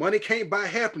 money can't buy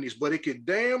happiness, but it can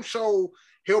damn sure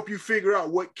help you figure out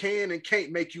what can and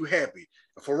can't make you happy.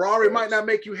 A Ferrari might not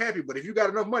make you happy, but if you got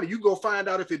enough money, you go find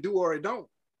out if it do or it don't.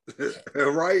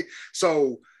 Right?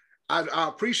 So I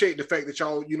appreciate the fact that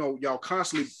y'all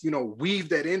constantly, weave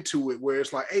that into it, where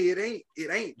it's like, hey,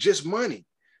 it ain't just money.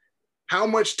 How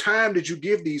much time did you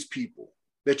give these people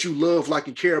that you love, like,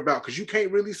 and care about? Because you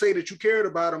can't really say that you cared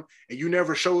about them and you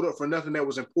never showed up for nothing that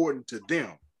was important to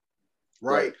them.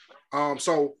 Right?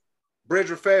 So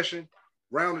Brethren fashion,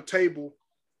 round the table,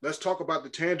 let's talk about the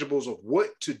tangibles of what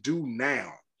to do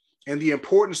now and the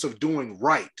importance of doing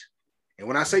right. And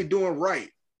when I say doing right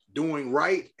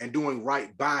and doing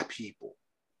right by people.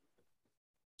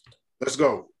 Let's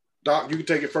go. Doc, you can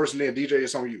take it first, and then DJ,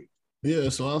 it's on you. Yeah,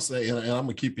 so I'll say, and I'm going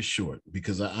to keep it short,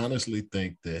 because I honestly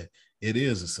think that it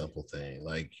is a simple thing.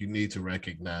 Like, you need to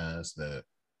recognize that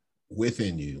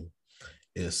within you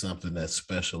is something that's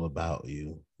special about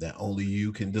you that only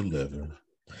you can deliver,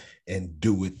 and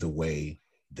do it the way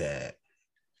that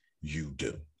you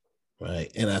do,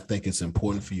 right? And I think it's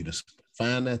important for you to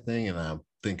find that thing, and I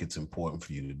think it's important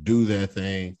for you to do that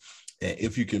thing. And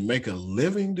if you can make a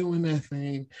living doing that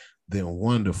thing, then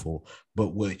wonderful.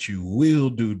 But what you will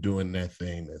do doing that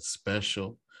thing that's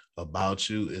special about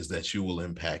you is that you will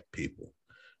impact people,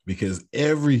 because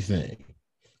everything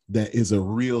that is a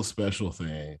real special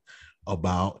thing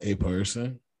about a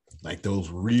person, like those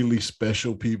really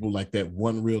special people, like that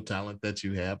one real talent that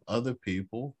you have, other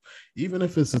people, even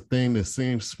if it's a thing that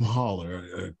seems small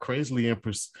or crazily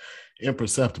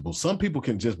imperceptible, some people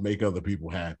can just make other people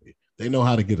happy. They know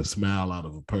how to get a smile out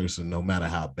of a person, no matter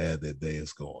how bad their day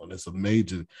is going. It's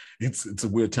a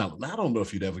weird talent. Now, I don't know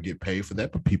if you'd ever get paid for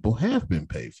that, but people have been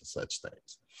paid for such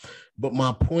things. But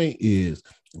my point is,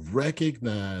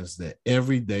 recognize that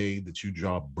every day that you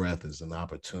draw breath is an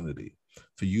opportunity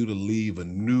for you to leave a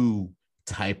new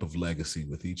type of legacy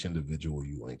with each individual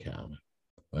you encounter,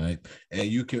 right? And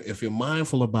you can, if you're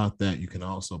mindful about that, you can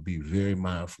also be very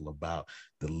mindful about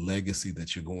the legacy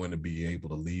that you're going to be able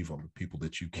to leave on the people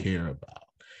that you care about,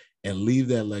 and leave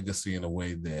that legacy in a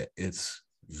way that it's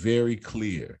very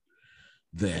clear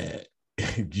that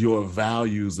your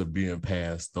values are being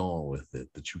passed on with it,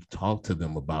 that you've talked to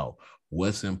them about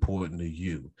what's important to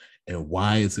you and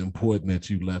why it's important that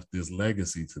you left this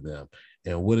legacy to them,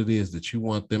 and what it is that you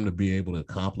want them to be able to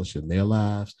accomplish in their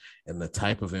lives, and the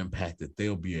type of impact that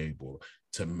they'll be able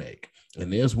to make.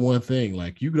 And there's one thing,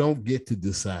 like, you don't get to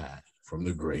decide from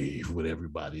the grave what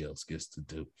everybody else gets to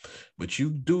do, but you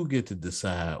do get to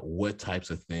decide what types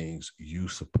of things you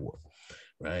support,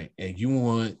 right? And you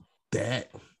want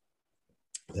that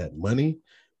money,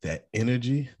 that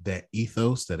energy, that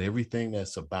ethos, that everything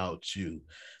that's about you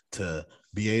to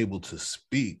be able to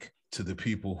speak to the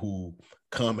people who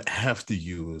come after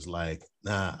you is like,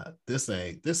 nah, this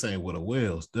ain't what a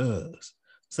Wells does.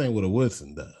 This ain't what a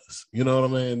Woodson does. You know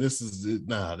what I mean? This is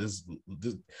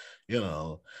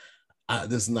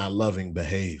not loving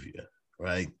behavior,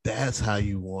 right? That's how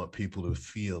you want people to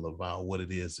feel about what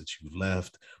it is that you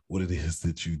left, what it is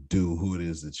that you do, who it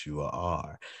is that you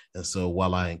are. And so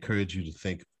while I encourage you to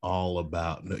think all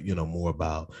about, more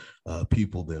about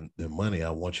people than money, I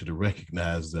want you to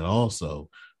recognize that also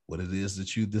what it is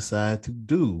that you decide to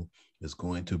do is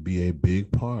going to be a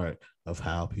big part of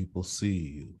how people see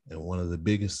you. And one of the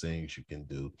biggest things you can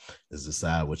do is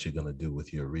decide what you're going to do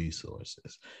with your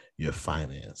resources, your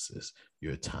finances,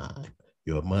 your time,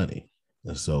 your money.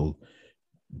 And so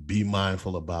be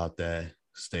mindful about that,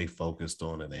 stay focused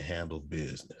on it, and handle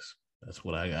business. That's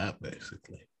what I got,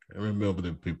 basically. And remember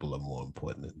that people are more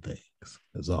important than things,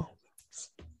 as always.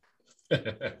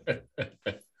 It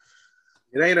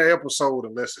ain't an episode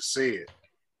unless it's said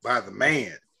by the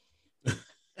man.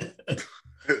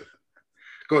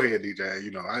 Go ahead, DJ.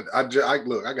 You know, I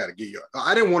look, I got to give you.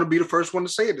 I didn't want to be the first one to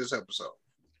say it this episode,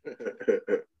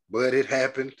 but it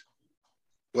happened.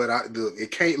 But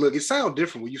it can't look. It sounds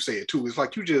different when you say it too. It's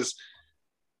like you just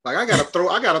like I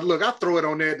throw it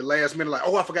on there at the last minute. Like,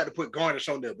 oh, I forgot to put garnish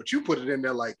on there, but you put it in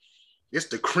there like it's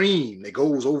the cream that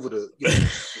goes over the. You know,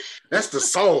 that's the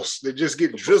sauce that just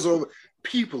get drizzled over.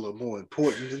 People are more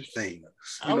important than things.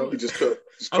 You know, you just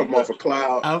come off a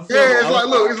cloud.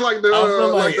 It's like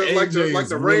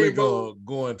the rainbow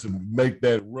going to make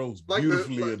that roast like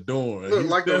beautifully adorned. Look,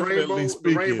 like the rainbow.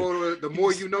 The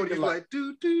more you know, he's like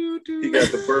do. He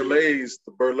got the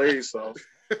Burley sauce.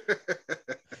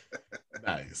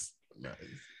 Nice.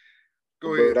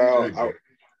 Go ahead.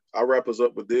 I'll wrap us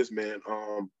up with this, man.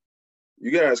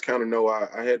 You guys kind of know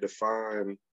I had to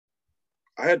find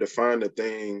the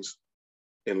things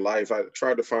in life. I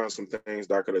tried to find some things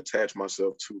that I could attach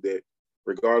myself to that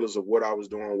regardless of what I was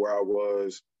doing, where I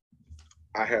was,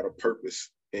 I had a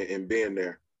purpose in being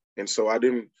there. And so I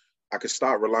could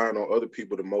stop relying on other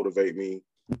people to motivate me.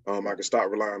 I could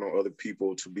stop relying on other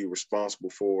people to be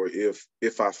responsible for if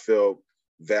I felt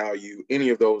value, any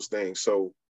of those things.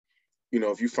 So, you know,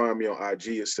 if you find me on IG,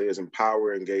 it says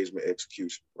empower, engagement,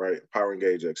 execution, right? Empower,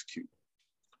 engage, execute.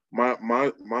 My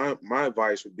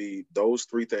advice would be those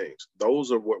three things.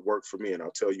 Those are what work for me, and I'll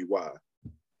tell you why.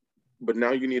 But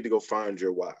now you need to go find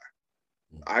your why.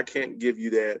 I can't give you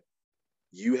that.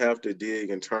 You have to dig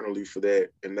internally for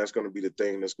that, and that's going to be the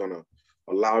thing that's going to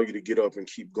allow you to get up and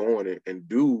keep going and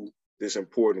do this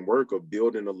important work of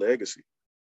building a legacy.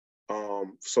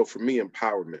 So for me,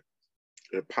 empowerment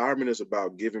is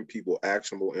about giving people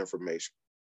actionable information.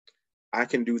 I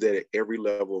can do that at every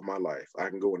level of my life. I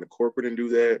can go into corporate and do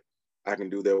that. I can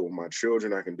do that with my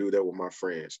children. I can do that with my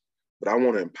friends. But I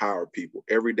want to empower people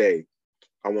every day.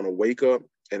 I want to wake up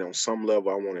and on some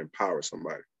level, I want to empower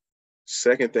somebody.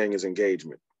 Second thing is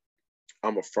engagement.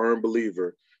 I'm a firm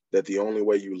believer that the only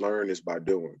way you learn is by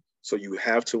doing. So you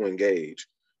have to engage,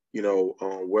 you know,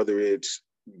 whether it's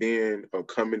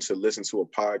coming to listen to a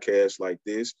podcast like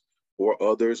this or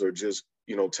others, or just,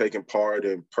 you know, taking part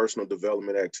in personal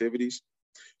development activities.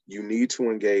 You need to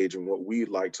engage in what we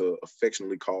like to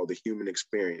affectionately call the human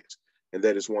experience. And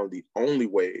that is one of the only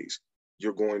ways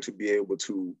you're going to be able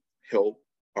to help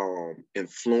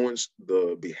influence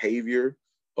the behavior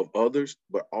of others,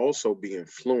 but also be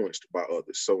influenced by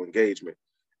others. So engagement.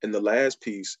 And the last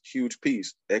piece, huge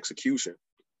piece, execution.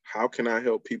 How can I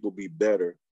help people be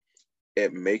better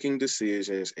at making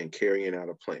decisions and carrying out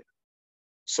a plan?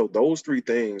 So those three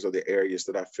things are the areas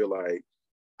that I feel like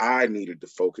I needed to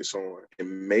focus on.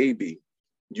 And maybe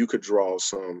you could draw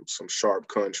some sharp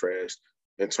contrast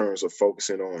in terms of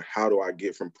focusing on how do I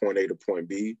get from point A to point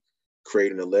B,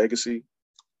 creating a legacy,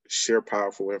 share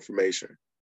powerful information,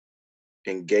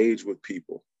 engage with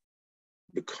people,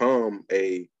 become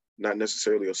not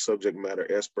necessarily a subject matter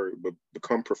expert, but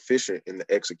become proficient in the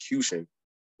execution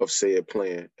of said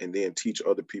plan, and then teach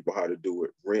other people how to do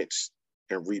it, rinse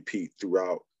and repeat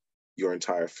throughout your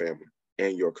entire family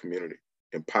and your community.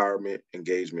 Empowerment,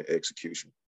 engagement,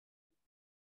 execution.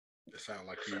 It sounded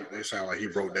like he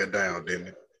wrote that down, didn't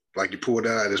it? Like he pulled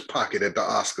that out of his pocket at the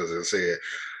Oscars and said,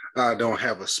 I don't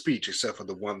have a speech except for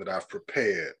the one that I've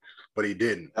prepared, but he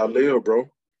didn't. I live, bro.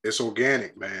 It's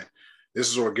organic, man. This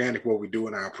is organic what we do,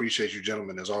 and I appreciate you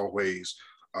gentlemen as always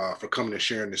for coming and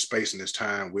sharing this space and this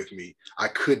time with me. I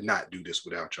could not do this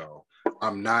without y'all.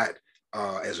 I'm not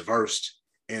as versed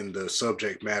in the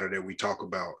subject matter that we talk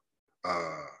about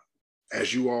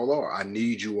as you all are. I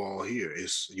need you all here.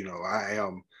 It's, you know, I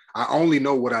only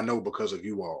know what I know because of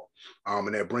you all.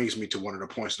 And that brings me to one of the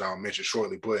points that I'll mention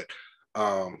shortly, but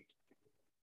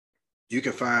you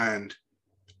can find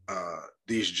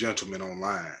these gentlemen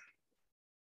online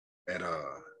at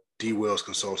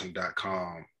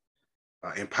dwellsconsulting.com,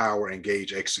 Empower,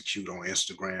 Engage, Execute on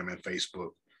Instagram and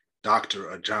Facebook,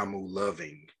 Dr. Ajamu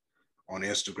Loving on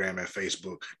Instagram and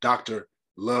Facebook, Dr.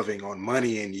 Loving on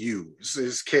Money and You.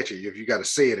 It's catchy. If you got to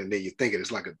say it and then you think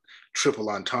it's like a triple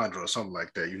entendre or something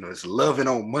like that. You know, it's loving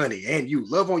on money and you.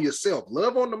 Love on yourself.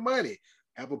 Love on the money.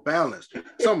 Have a balance.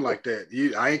 Something like that.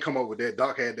 I ain't come up with that.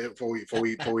 Doc had that before he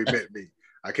met me.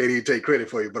 I can't even take credit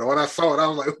for you. But when I saw it, I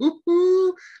was like,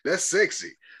 ooh, that's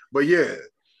sexy. But yeah.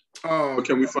 Where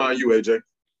can we find you, AJ?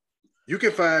 You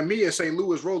can find me in St.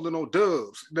 Louis rolling on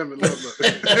dubs.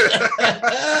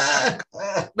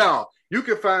 No, You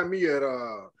can find me at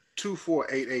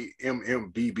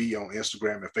 2488MMBB on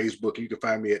Instagram and Facebook. You can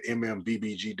find me at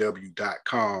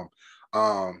mmbbgw.com.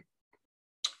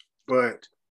 But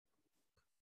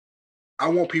I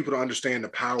want people to understand the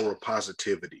power of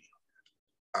positivity.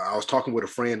 I was talking with a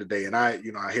friend today, and I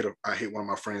hit one of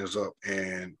my friends up,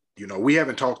 and we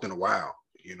haven't talked in a while.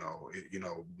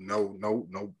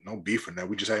 No beef in that.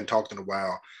 We just hadn't talked in a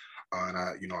while. And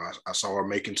I saw her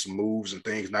making some moves and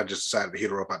things, and I just decided to hit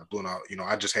her up out the blue. And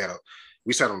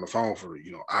we sat on the phone for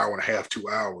hour and a half, 2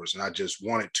 hours, and I just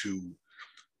wanted to,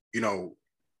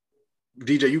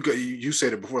 DJ, you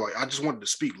said it before, like I just wanted to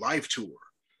speak life to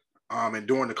her. And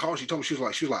during the call, she told me she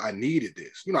was like, I needed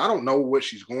this. I don't know what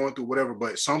she's going through, whatever,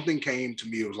 but something came to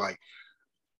me. It was like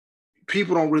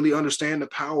people don't really understand the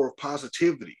power of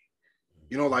positivity.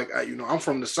 I'm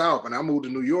from the South, and I moved to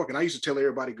New York, and I used to tell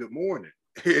everybody good morning.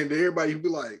 And everybody would be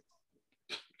like,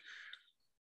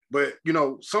 but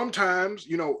sometimes,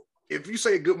 if you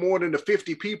say good morning to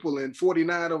 50 people and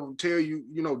 49 of them tell you,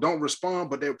 don't respond,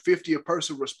 but that 50th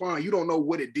person respond, you don't know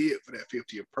what it did for that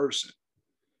 50th person.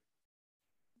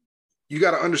 You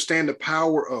got to understand the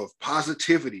power of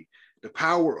positivity, the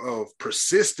power of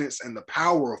persistence, and the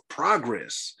power of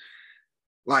progress.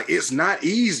 Like, it's not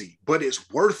easy, but it's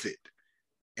worth it.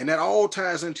 And that all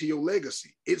ties into your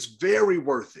legacy. It's very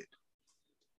worth it.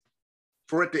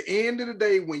 For at the end of the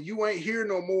day, when you ain't here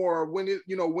no more, when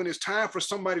it's time for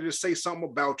somebody to say something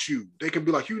about you, they can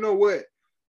be like, you know what?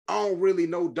 I don't really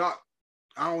know Doc.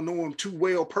 I don't know him too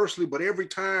well personally, but every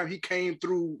time he came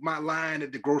through my line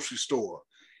at the grocery store,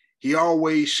 he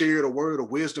always shared a word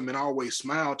of wisdom and always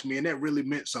smiled to me. And that really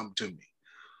meant something to me.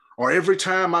 Or every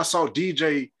time I saw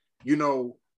DJ,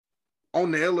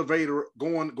 on the elevator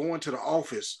going to the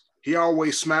office, he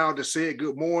always smiled and said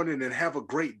good morning and have a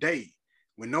great day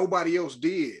when nobody else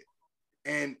did.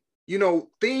 And,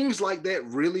 things like that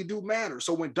really do matter.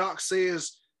 So when Doc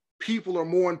says people are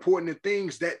more important than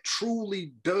things, that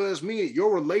truly does mean it.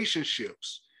 Your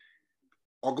relationships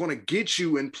are going to get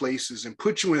you in places and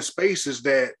put you in spaces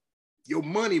that your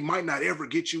money might not ever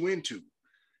get you into.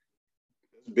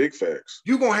 Big facts.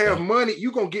 You're going to have money.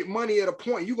 You're going to get money at a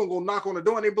point. You're going to go knock on the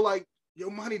door and they be like,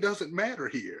 your money doesn't matter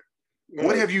here. No,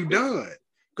 what have you done?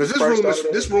 Because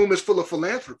this room is full of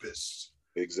philanthropists.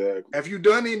 Exactly. Have you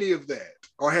done any of that?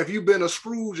 Or have you been a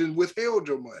Scrooge and withheld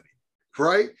your money?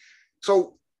 Right?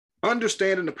 So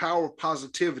understanding the power of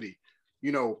positivity,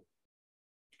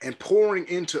 and pouring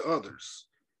into others.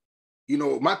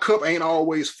 My cup ain't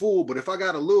always full, but if I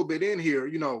got a little bit in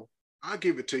here, I'll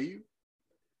give it to you.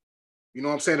 You know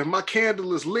what I'm saying? If my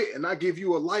candle is lit and I give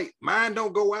you a light, mine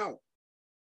don't go out.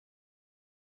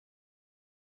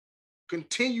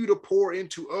 Continue to pour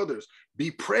into others.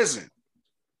 Be present.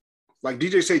 Like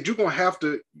DJ said, you're going to have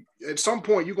to, at some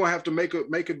point, you're going to have to make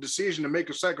a decision and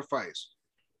make a sacrifice.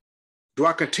 Do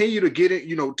I continue to get it,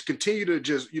 to continue to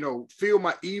just, fill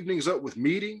my evenings up with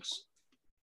meetings?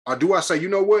 Or do I say, you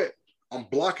know what? I'm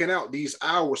blocking out these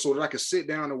hours so that I can sit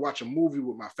down and watch a movie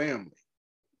with my family.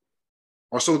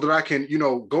 Or so that I can,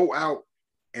 go out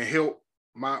and help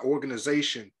my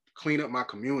organization clean up my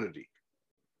community.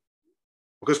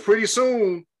 Because pretty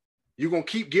soon, you're going to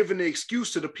keep giving the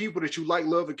excuse to the people that you like,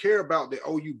 love, and care about that,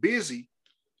 oh, you busy.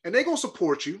 And they're going to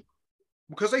support you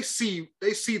because they see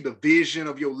the vision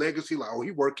of your legacy, like, oh, he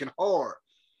working hard.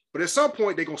 But at some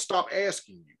point, they're going to stop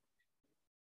asking you.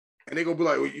 And they're going to be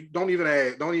like, well, don't even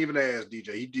ask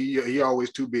DJ. He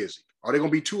always too busy. Or they're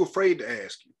going to be too afraid to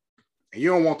ask you. And you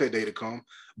don't want that day to come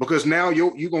because now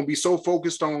you're going to be so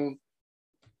focused on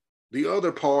the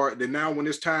other part that now when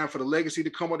it's time for the legacy to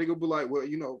come out, they're going to be like, well,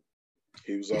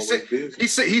 he was always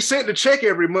busy. He sent the check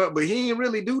every month, but he ain't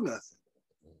really do nothing.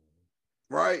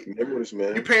 Right? Remember this,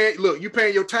 man. You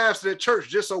paying your tithes to that church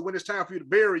just so when it's time for you to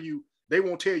bury you, they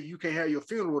won't tell you can't have your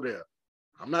funeral there.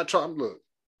 I'm not trying to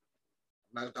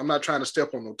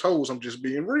step on no toes. I'm just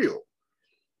being real.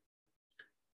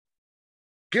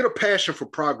 Get a passion for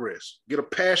progress. Get a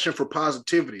passion for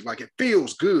positivity. Like, it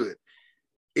feels good.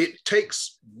 It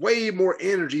takes way more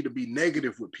energy to be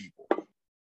negative with people.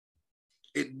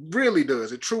 It really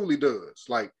does. It truly does.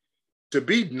 Like, to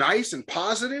be nice and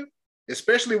positive,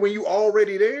 especially when you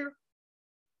already there.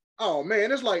 Oh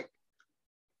man, it's like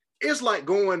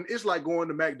going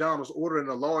to McDonald's ordering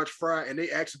a large fry and they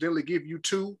accidentally give you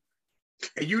two.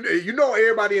 And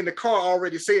everybody in the car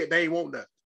already said they ain't want nothing.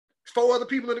 There's 4 other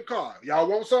people in the car. Y'all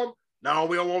want something? No,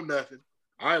 we don't want nothing.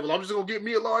 All right, well, I'm just gonna get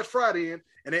me a large fry then.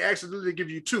 And they accidentally give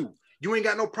you 2. You ain't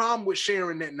got no problem with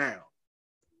sharing that now.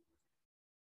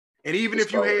 And even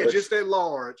if you had just that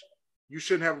large, you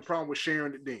shouldn't have a problem with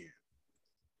sharing it then.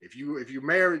 If you're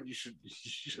married, you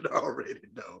should already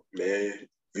know. Man,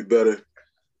 you better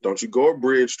Don't you go a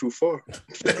bridge too far.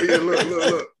 Yeah,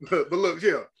 look. But look,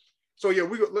 yeah. So yeah,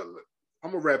 look,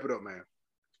 I'm gonna wrap it up, man.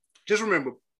 Just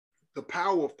remember the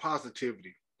power of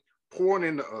positivity, pouring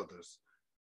into others,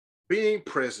 being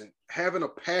present, having a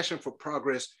passion for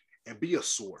progress, and be a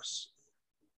source.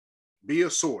 Be a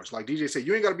source. Like DJ said,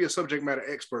 you ain't got to be a subject matter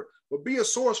expert, but be a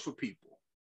source for people.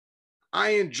 I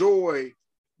enjoy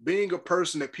being a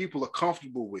person that people are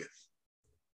comfortable with.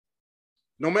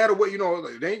 No matter what, you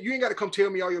ain't got to come tell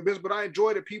me all your business, but I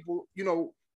enjoy that people,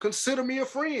 consider me a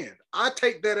friend. I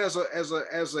take that as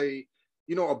a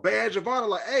a badge of honor.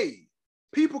 Like, hey,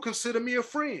 people consider me a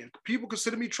friend. People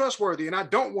consider me trustworthy, and I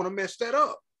don't want to mess that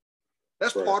up.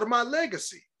 That's right. Part of my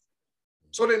legacy.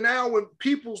 So that now when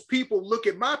people's people look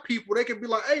at my people, they can be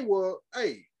like,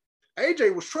 hey,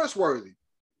 AJ was trustworthy.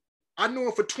 I knew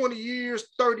him for 20 years,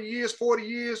 30 years, 40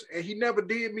 years, and he never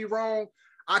did me wrong.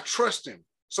 I trust him.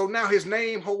 So now his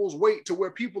name holds weight to where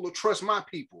people will trust my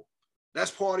people.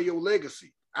 That's part of your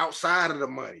legacy outside of the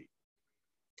money.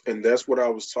 And that's what I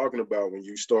was talking about when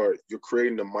you're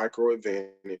creating a micro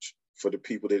advantage for the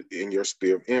people that in your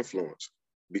sphere of influence.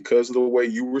 Because of the way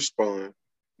you respond,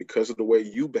 because of the way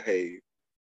you behave,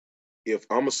 if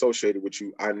I'm associated with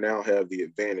you, I now have the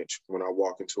advantage when I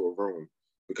walk into a room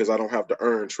because I don't have to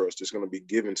earn trust. It's going to be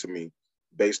given to me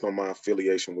based on my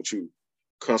affiliation with you.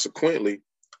 Consequently,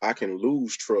 I can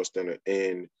lose trust and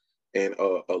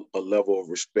a level of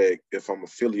respect if I'm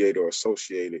affiliated or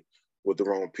associated with the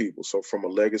wrong people. So from a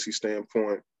legacy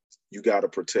standpoint, you got to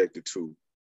protect it too.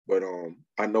 But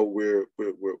I know we're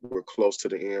close to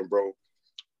the end, bro.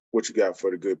 What you got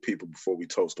for the good people before we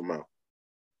toast them out?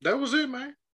 That was it,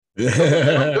 man. I'm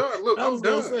done. Look, I'm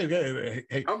done.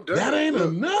 Hey, I'm done. That ain't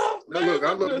enough.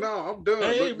 I'm done.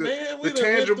 Hey, look, man, the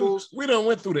tangibles. We done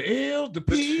went through the L's, the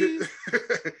P's.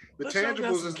 The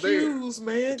tangibles is cues, there.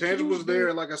 Man. The tangibles there.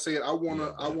 And like I said, I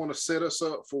wanna set us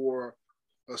up for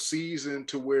a season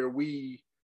to where we,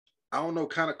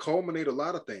 kind of culminate a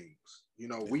lot of things.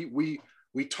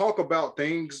 We talk about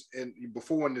things and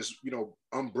before in this,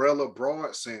 umbrella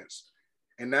broad sense.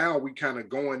 And now we kind of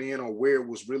going in on where it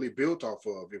was really built off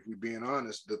of, if we're being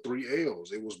honest, the 3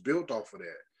 L's. It was built off of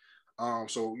that.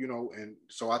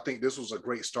 So I think this was a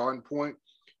great starting point.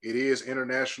 It is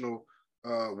International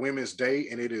Women's Day,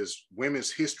 and it is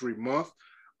Women's History Month.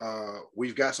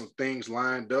 We've got some things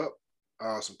lined up,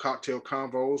 some cocktail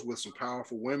convos with some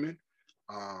powerful women.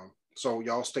 So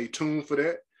y'all stay tuned for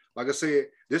that. Like I said,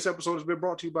 this episode has been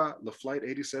brought to you by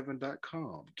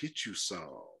theflight87.com. Get you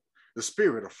some. The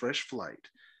spirit of fresh flight.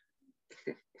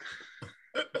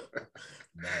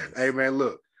 Nice. Hey man,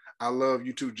 look, I love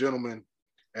you two gentlemen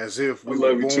as if we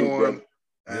were born too,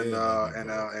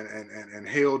 and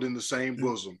held in the same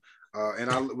bosom.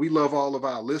 We love all of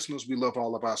our listeners. We love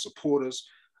all of our supporters.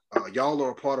 Y'all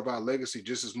are a part of our legacy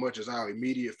just as much as our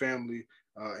immediate family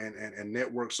and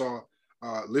networks are.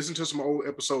 Listen to some old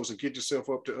episodes and get yourself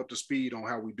up to speed on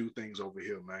how we do things over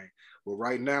here, man. But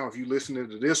right now, if you're listening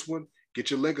to this one, get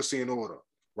your legacy in order.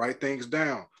 Write things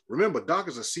down. Remember, Doc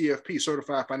is a CFP,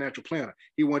 Certified Financial Planner.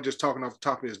 He wasn't just talking off the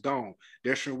top of his dome.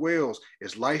 Deshaun Wells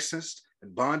is licensed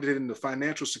and bonded in the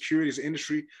financial securities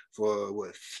industry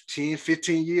for 10,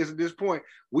 15 years at this point.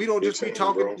 We don't just be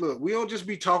talking, bro. Look, we don't just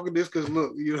be talking this because,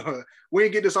 look, we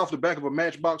ain't get this off the back of a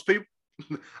Matchbox, people.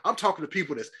 I'm talking to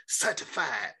people that's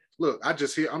certified. Look, I'm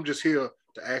just here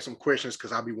to ask some questions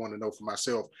because I be wanting to know for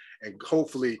myself. And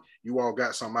hopefully you all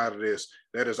got something out of this.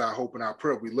 That is our hope and our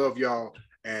prayer. We love y'all.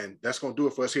 And that's going to do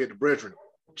it for us here at the Brethren.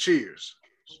 Cheers.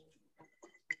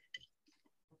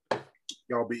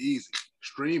 Y'all be easy.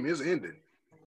 Stream is ending.